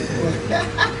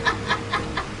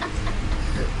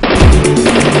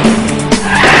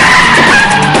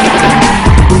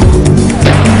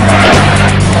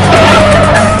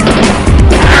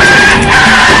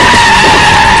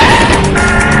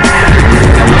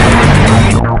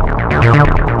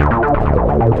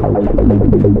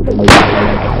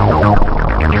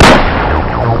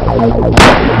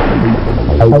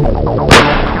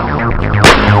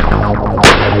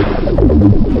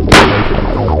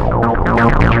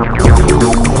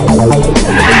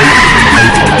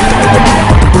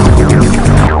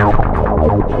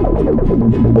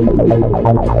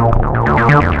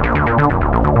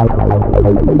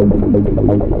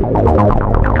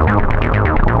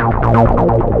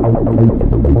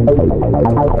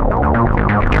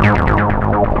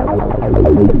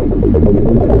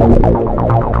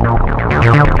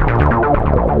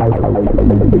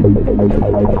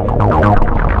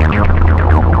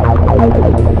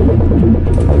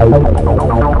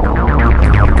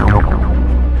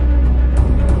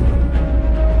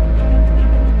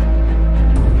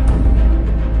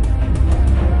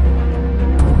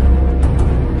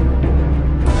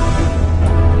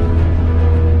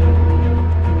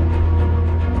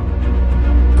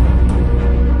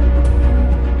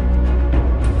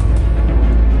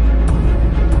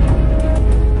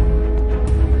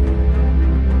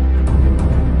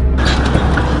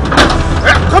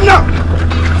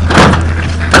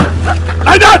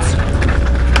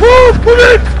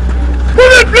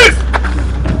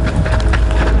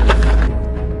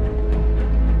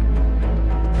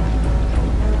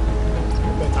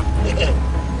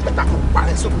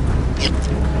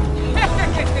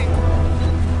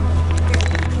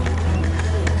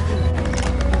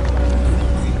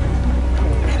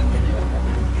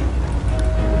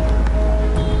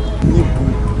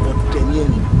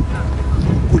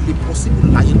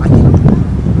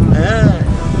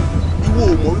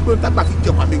 pé ń tágbà fi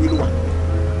jẹ́ ọ̀pá mẹ́wé ló wà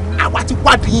àwa ti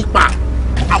wádìí yín pa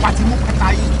àwa ti mú pátá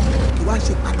yín kí wá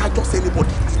ṣe pátá just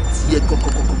anybody ti yẹ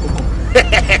gọ́gọ́gọ́gọ́gọ́.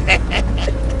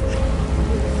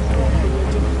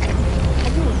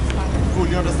 Oh,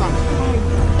 you understand?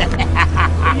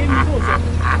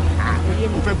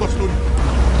 Mo fẹ́ gbọ́ story.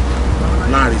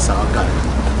 Láàrin sàwọ́gà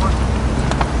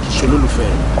ṣe olólùfẹ́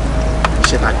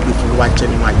iṣẹ́ tá a gbé fún ló wá jẹ́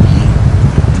nínú ayé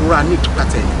tó rà ní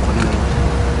ìkàtà ẹnìkan nínú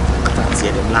kàtà tí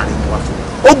ẹ̀dẹ̀ láàrin mú wá fún mi.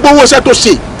 Ó gbowó iṣẹ́ tó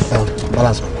ṣe.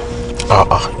 Balance.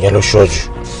 Yẹn ló ṣọ́ọ̀jù.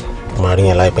 Màá rí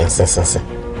yẹn láìpẹ́ sínsínsín.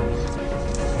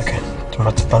 Ok, tí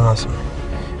mo ti balance mi,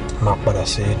 máa padà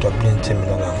sí Dublin tèmi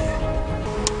lọ́la ni.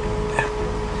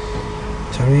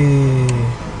 Torí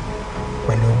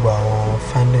pẹ̀lú gbogbo àwọn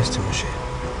findings tí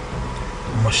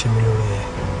mo ṣe mi lórí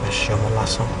ẹ̀ṣẹ̀ ọmọ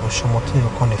lásán, ọ̀ṣẹ́ ọmọ tí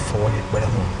èèyàn kàn lè fọwọ́ lè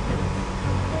pẹ́rẹ́ mọ́.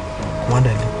 Kò má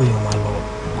dẹ̀ lè pé èèyàn máa lọ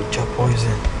kò jẹ́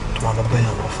poison tó máa lọ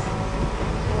bẹ́yàn lọ fún.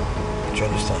 Do you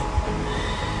understand?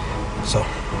 So,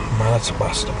 I'm allowed to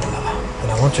pass the banana.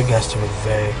 And I want you guys to be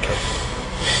very careful.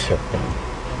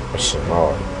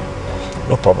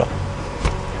 No problem.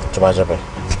 Ajiboye,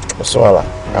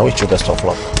 I wish you best of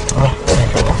luck.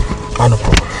 No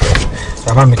problem.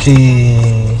 Baba mi kí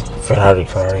Ferrari.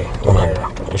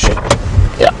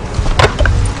 Yeah.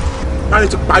 Láti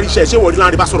ti parí iṣẹ́ ṣé wọ́n rí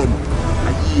láàrin bá sọ̀rọ̀ mọ́.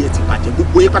 Ayé ẹ ti bàjẹ́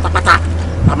gbogbo yín pátápátá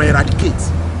àmọ́ eradicate.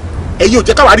 Ẹ̀yin ò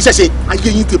jẹ́ káwa rí ṣẹ̀ṣẹ̀ ayé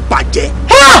yín ti bàjẹ́.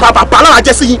 Bàbá alára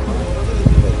jẹ́ sí yín.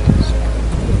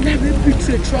 Never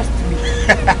betray trust me.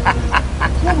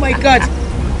 Oh my God.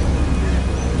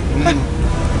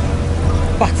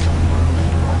 But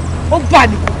ó bà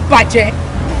ní kò bàjẹ́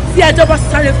tí ẹjọ́ bá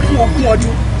sáré fún ọgbọ̀n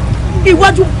ọdún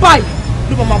iwájú báyìí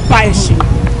ló máa bá ẹ ṣe.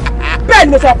 Bẹ́ẹ̀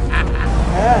ni mo sọ.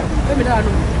 Fẹ́mi dára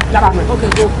nù. Lára mi. Okay,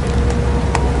 go.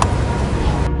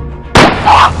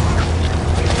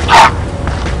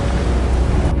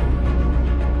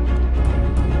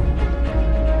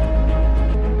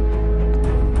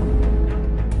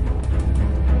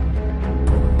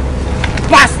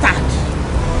 Bastard!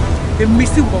 Èmi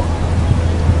sì wọ̀.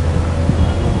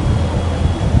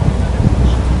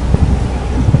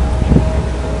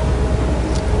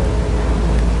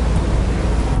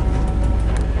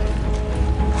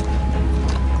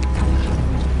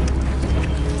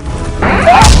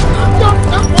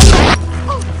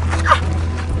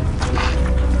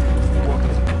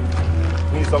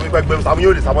 Àmì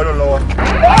yóò lè sábọ́ lọ́wọ́.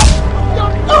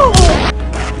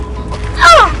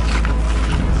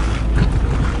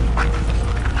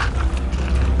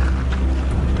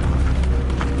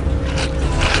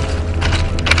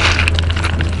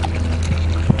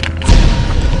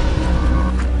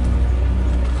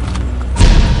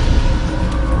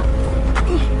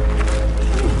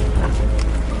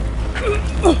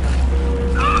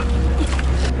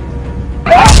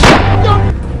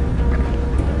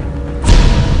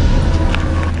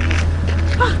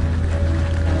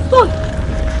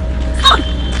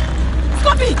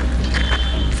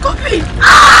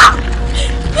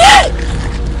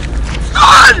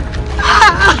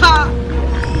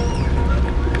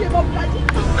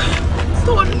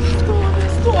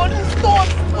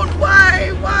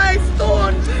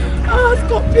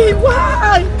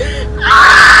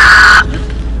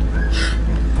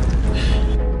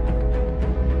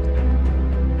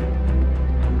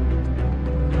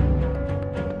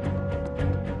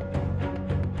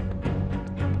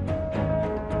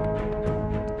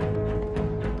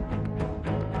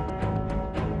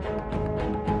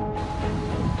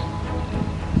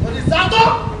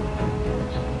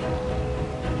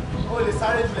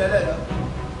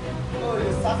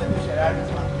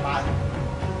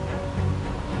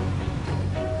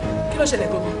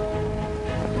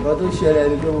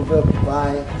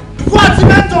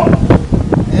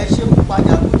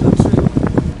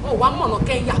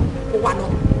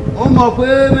 Pé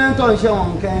mẹ́ńtọ̀ ń ṣe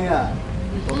wọn kẹ́yìn à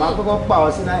kò máa kọ́kọ́ pa ọ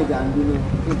sí Naija ń dúró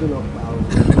kí n tó lọ pa ọ.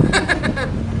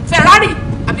 Ferrari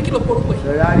àbí kí ló porúkọ ẹ.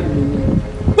 Ferrari mi ni.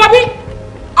 Bọ́bí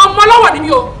ọmọ lọ́wọ́ ni mi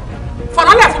o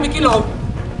fọ̀nàlẹ̀ fún mi kí lọ.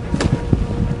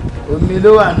 Omi ló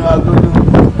wà ní agodo.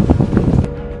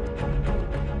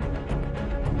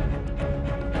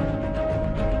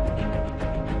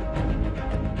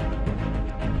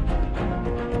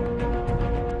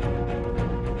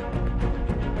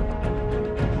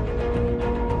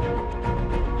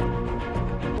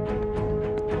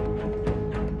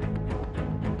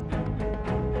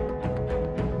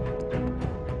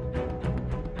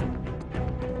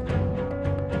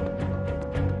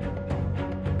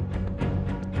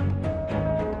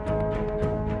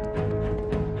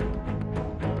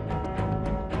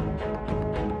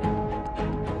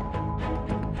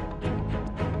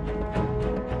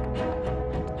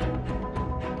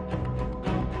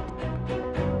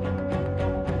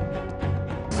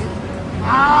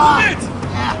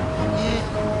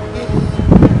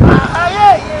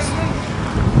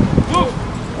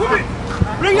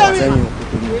 Bring them in.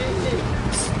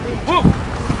 Move.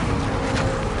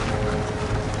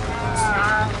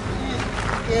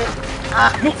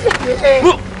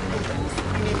 Move.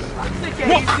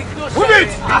 Move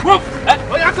it. Move.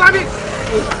 Oh, you're climbing.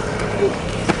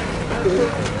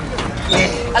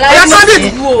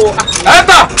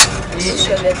 Enter.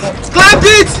 Climb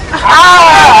it.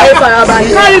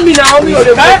 Carry me now. Me or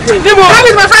the Climb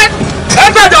it, my friend.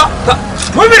 Enter, Joe.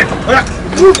 Move it.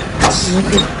 Move.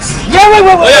 Yeah, wait.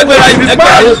 Oh, yeah, go right.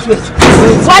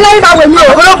 Wala yi ba we mi o.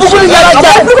 Olo kuku ni yara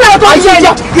ja. Kuku na to je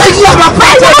ja. Ye ji ba pa.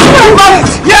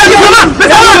 Yeah,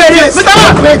 Mr.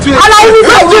 Ala yi ni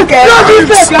so ke.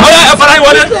 Oh, yeah, fara yi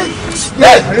wọlé.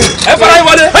 Yeah. Fara yi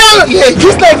wọlé. Yeah,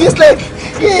 this leg.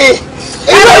 Yeah.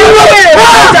 Wait.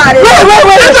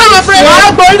 Wàá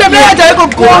gbọ́ ilé bẹ́ẹ̀ jẹ́ kó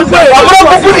kó ń gbé. Ọmọ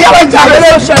kúkú ni yàrá jà lé.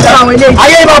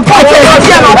 Ayé ma bàjẹ́.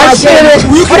 Ẹ ṣe eré.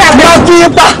 Ó dà bí wọ́n tún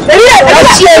yín pa. Ẹ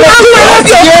ṣe eré.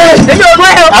 Èmi ò mọ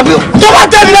ẹ o. Tó bá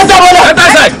tẹ̀ mí lọ́sọ̀ wọlé.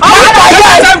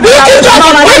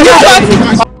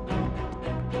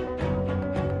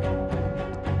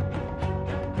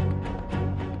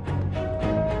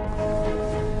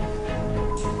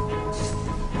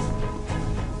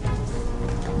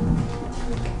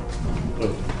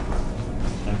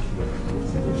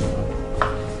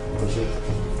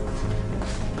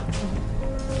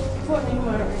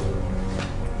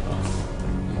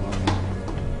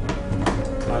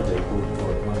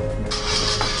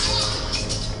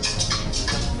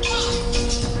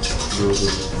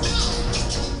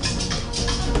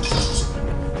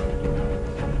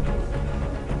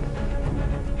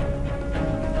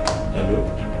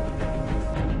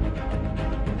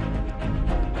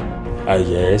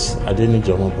 Yes,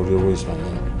 Adenijomo Buriwo is my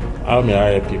name. How may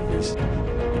I help you, please?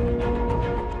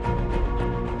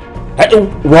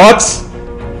 What?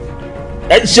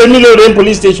 Ṣé mi lóore ní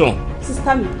police station?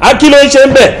 Sister mi. Kí ló ń ṣe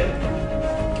ń bẹ̀?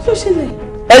 Kí ló ṣẹlẹ̀?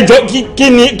 Ẹ jọ̀ọ́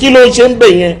kí ló ń ṣe ń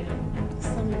bẹ̀ yẹn?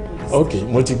 Okay,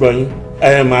 mo ti gbọ́ yín.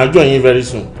 Màá join yín very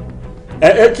soon.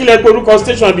 Kí lẹ pé orúkọ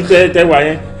station ibi tẹ́ wà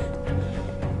yẹn?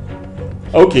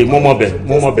 Okay, mo mọ̀ bẹ̀.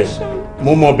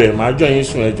 Màá join yín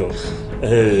soon ẹ jọ̀ọ́.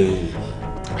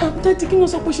 Daddy, kí ló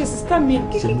sọ pé ṣe sister mi?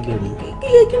 Kí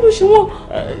ló ṣe wọ́n?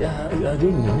 I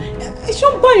don't know. Ṣé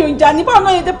ó báyọ̀ jà ní báwọn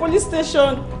náà yẹn dé police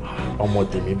station? Ọmọ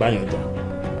tèmi báyọ̀ jà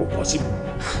kò possible.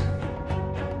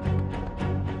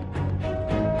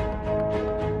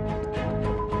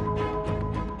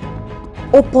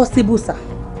 Ó possible sir.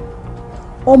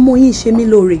 Ọmọ yín ṣe mí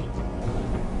lóore.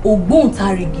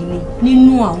 Ògbóǹtarìgì ni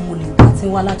nínú àwọn olè tí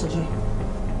ń wá látọjọ́.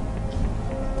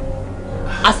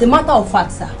 As a matter of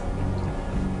fact sir,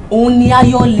 òun ni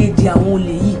ayọ̀ lè di àwọn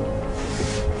olè yìí.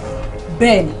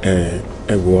 Bẹ́ẹ̀ ni.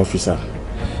 Ẹ wo ọ́físà,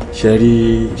 ṣe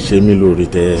rí ṣe mí lóore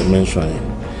tẹ mention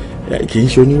yẹn. Kì í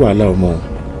ṣe oníwàhálà ọmọ.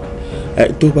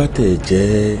 Tó bá tẹ̀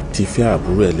jẹ́ ti fẹ́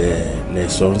àbúrò ẹ̀ lẹ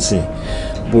sọ́nsìn,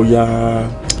 bóyá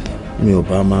mi ò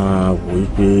bá máa wò ó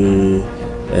pé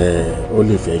ó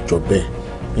lè fẹ́ jọ bẹ́ẹ̀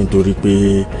nítorí pé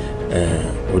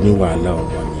oníwàhálà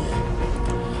ọmọ nìyẹn.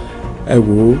 Ẹ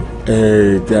wo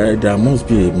there must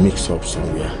be a mix up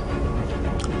somewhere.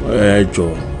 Ẹ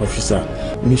jọ̀ọ́ officer,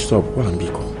 mix up wà níbì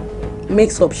kan.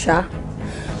 Mix up ṣá.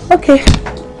 Okay.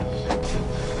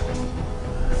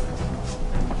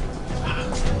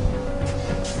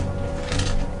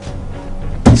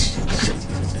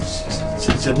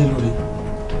 Ṣe mí lórí.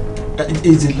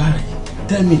 It's a lie.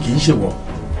 Tell me kì í ṣe wọ.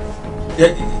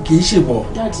 Kì í ṣe wọ.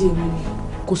 Dáàdi èmi ni.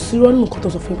 Kò sí irọ́ nínú nǹkan tó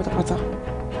sọ fún yín pátápátá.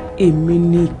 Èmi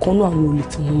ni ìkànnú àwọn olè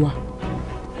tí wọ́n wá.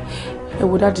 Ẹ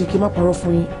wo dáàdi kí n má parọ́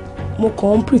fún yín. Mo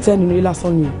kàn ń pretend nínú ilé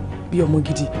lásán ni bí ọmọ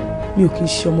gidi. Mi ò kì í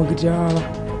ṣe ọmọ gidi rárá.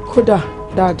 Kódà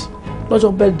dáàdi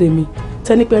lọ́jọ́ birthday mi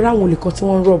tẹ́ni pé ráwọn olè kan tí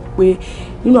wọ́n ń rọ̀ pé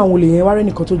nínú àwọn olè yẹn wá rẹ́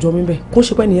nìkan tó jọ mí bẹ́ẹ̀. Kó ń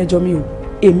ṣe pé nìyẹn jọ mí o.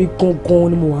 Èmi gangan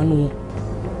ni mo wà nù wọn.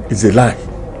 It's a lie.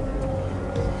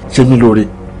 Ṣé mi lóore?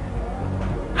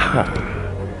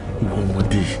 Ìwọ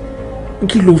ọmọdé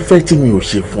kí ló fẹ́ tí mi ò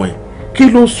ṣe fún ẹ? Kí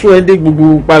ló sọ ẹ dé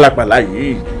gbogbo pálapàla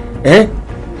yìí?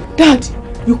 Dad,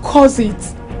 you cause it.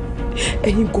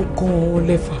 Ẹ̀yin gangan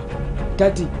lẹ́fà.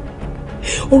 Daddy,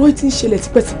 ọ̀rọ̀ yìí ti ń ṣẹlẹ̀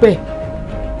tipẹ́tipẹ́.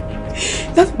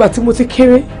 Láti ìgbà tí mo ti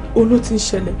kéré, oló ti ń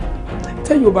ṣẹlẹ̀.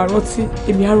 Tẹ́yìn ò bá rántí,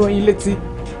 èmi á rán yín létí.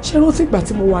 Ṣé rántí ìgbà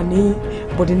tí mo wà ní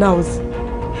boarding house?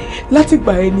 Láti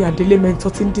ìgbà yẹn ni àdélé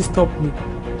mentor ti ń disturb mi.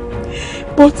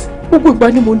 But gbogbo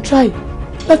ìgbà ni mo ń try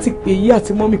láti pè yí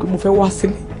àti mọ́mì pé mo fẹ́ wá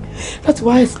sílé láti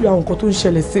wá explain àwọn nǹkan tó ń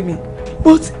ṣẹlẹ̀ sí mi.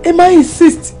 But ẹ máa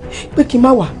insist pé kí n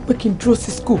má wá, pé kí n dúró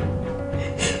sí school.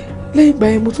 Lẹ́yìn ìgbà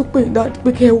yẹn mo tún pè dad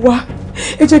pé kí ẹ wá.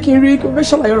 Ẹ jẹ́ kí n rí kí n fẹ́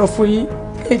ṣàlàyé ọ̀rọ̀ fún yín.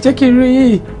 Ẹ ẹ jẹ́ kí n rí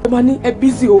yìí ẹ máa ní ẹ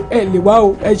bísí o ẹ lè wá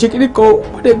o ẹ ṣe kí ni kan o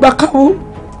ó lè gbá káwó.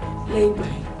 lẹ́yìn ìgbà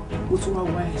yẹn mo tún wá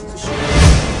wá ẹ̀ tó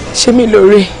ṣe mí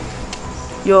lóore.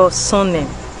 Your son name?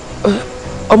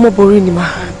 Ọmọbìnrin ni ma.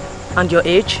 And your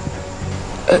age?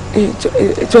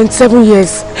 27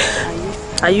 years.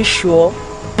 Are you sure?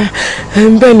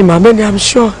 Bẹ́ẹ̀ ni ma, bẹ́ẹ̀ ni I'm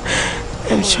sure.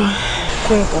 I'm sure.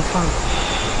 Queen confirm.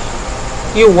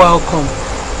 You're welcome.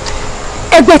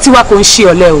 Ẹgbẹ́ tiwa kò ń ṣe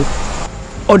ọ̀lẹ o.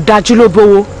 Ọ̀dájú ló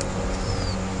bówó.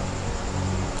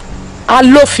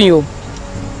 Alófin o.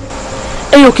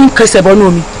 Ẹyọ kí n kẹsẹ̀ bọ́nú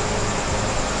omi.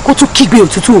 Kó tún kígbe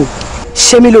òtútù o.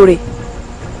 Ṣe mí lóore.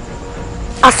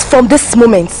 As from this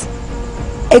moment,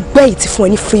 ẹgbẹ́ yìí ti fún ẹ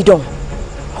ní freedom.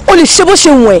 O lè ṣe bó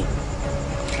ṣe wù ẹ́.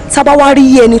 Tábà wá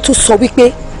rí ẹni tó sọ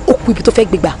wípé ó kú ibi tó fẹ́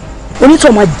gbégbà.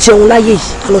 Onítọ̀ máa jẹun láyé yìí.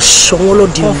 A lọ ṣọ wọn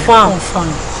lọ́dẹ òun. Confirm.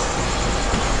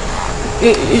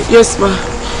 Yes ma.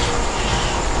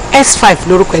 S5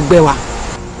 lórúkọ ẹgbẹ́ wa.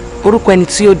 Orúkọ ẹni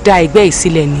tí ó dá ẹgbẹ́ yìí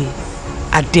sílẹ̀ ní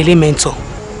Adele Mentor.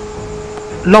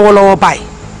 Lọ́wọ́lọ́wọ́ báyìí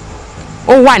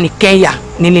ó wà ní Kenya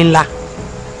nílé ńlá.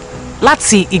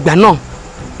 Láti ìgbà náà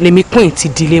lèmi Queen ti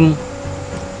dilé mú.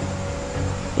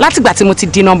 Látìgbà tí mo ti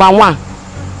di number 1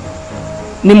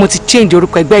 ni mo ti change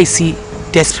orúkọ ẹgbẹ́ yìí sí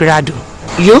Desperado.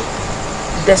 You?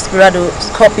 Desperado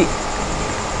copy.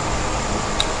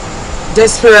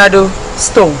 Desperado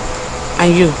Stone.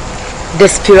 And you?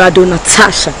 Desperado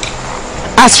Natasha.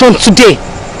 As from today,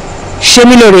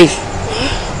 Shemilore,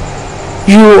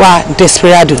 you are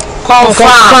Desperado.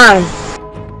 Confirm.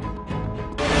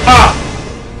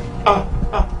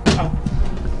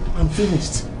 I'm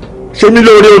finished.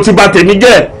 Shemilore o ti bà tèmi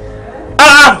jẹ́.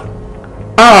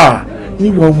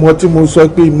 Níwọ̀n ọmọ tí mo sọ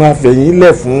pé máa fẹ̀yìn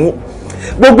lẹ̀ fún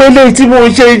gbogbo eléyìí tí mo ń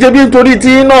ṣe jẹ́ bí nítorí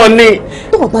tí náà ni.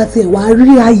 Tó o bá tiẹ̀ wá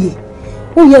rí ààyè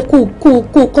ó yẹ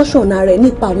kó kọ́ṣọ̀nà rẹ̀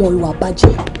nípa àwọn ìwà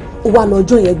bàjẹ́ ó wá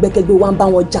lọ́jọ́ yẹn gbẹ́kẹ́gbẹ́ wá ń bá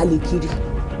wọn jalè kiri.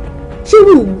 Ṣé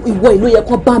ìwọ ìlú yẹ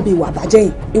kán bá ń bi ìwà bàjẹ́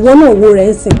yìí ìwọ náà wo rẹ̀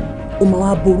ń sìn ó máa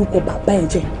wá borúkọ bàbá ẹ̀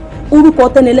jẹ́ orúkọ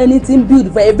tẹ́nilẹ́ni ti ń build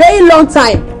for a very long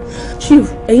time. Chief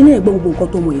ẹ̀yin náà gbọ́ gbogbo nǹkan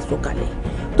tó mọ yìí sọ̀kalẹ̀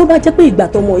tó bá jẹ́ pé ìgbà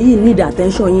tọmọ yìí need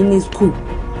attention yín ní school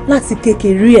láti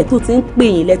kékeré ẹ̀ tó ti ń pè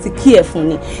yín lẹ́ti kí ẹ̀ fún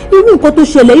ni irú nǹkan tó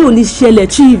ṣẹlẹ̀ yìí ò ní ṣẹlẹ̀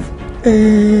Chief.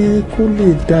 Kó lè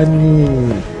dá ní.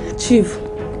 Chief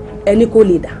ẹni kò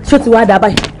lè dá ṣó ti wá dá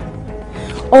báyìí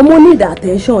ọmọ need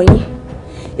attention yín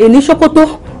èní Sokoto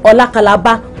ọ̀la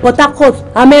Calabar Port Harcourt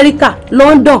America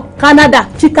London Canada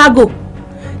Chicago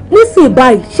nísìnyí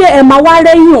báyìí ṣé ẹ máa wá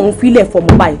rẹ́yìn òun filẹ̀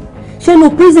fọmọ báyìí ṣé inú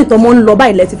prison tọmọ ń lọ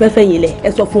báyìí lẹ ti fẹ́ fẹ́yìn lẹ̀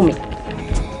ẹ sọ fún mi.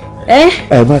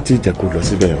 Ẹ má ti jẹ́ kó lọ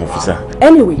síbẹ̀ ọ́físà.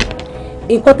 Anyway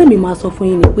nǹkan tèmi máa sọ fún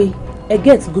yín ni pé ẹ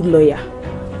get good lawyer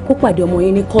kó pàdé ọmọ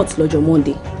yín ní court lọ́jọ́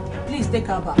Monday. Please take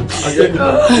her back.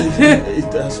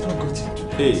 It has not got it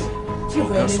today.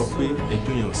 Ọ̀gá sọ pé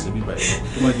ẹjọ́ yẹn ò sí bíbá yẹn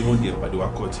tó bá di Monday ìpàdé wa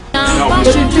court.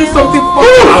 Do something for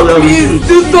me. Please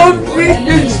do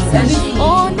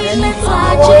something.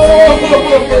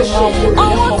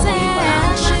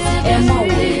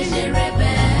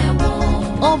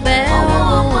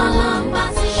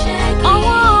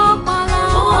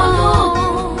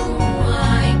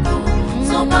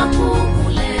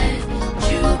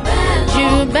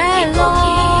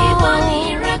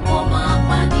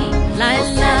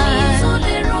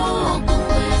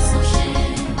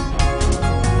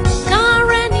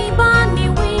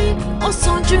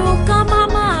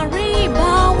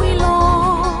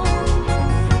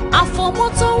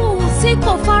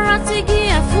 Kò fara tí kí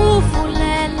ẹ̀fúùfù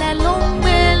lẹ̀lẹ̀ ló ń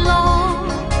gbé lọ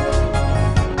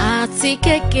àti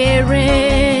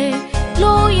kékeré.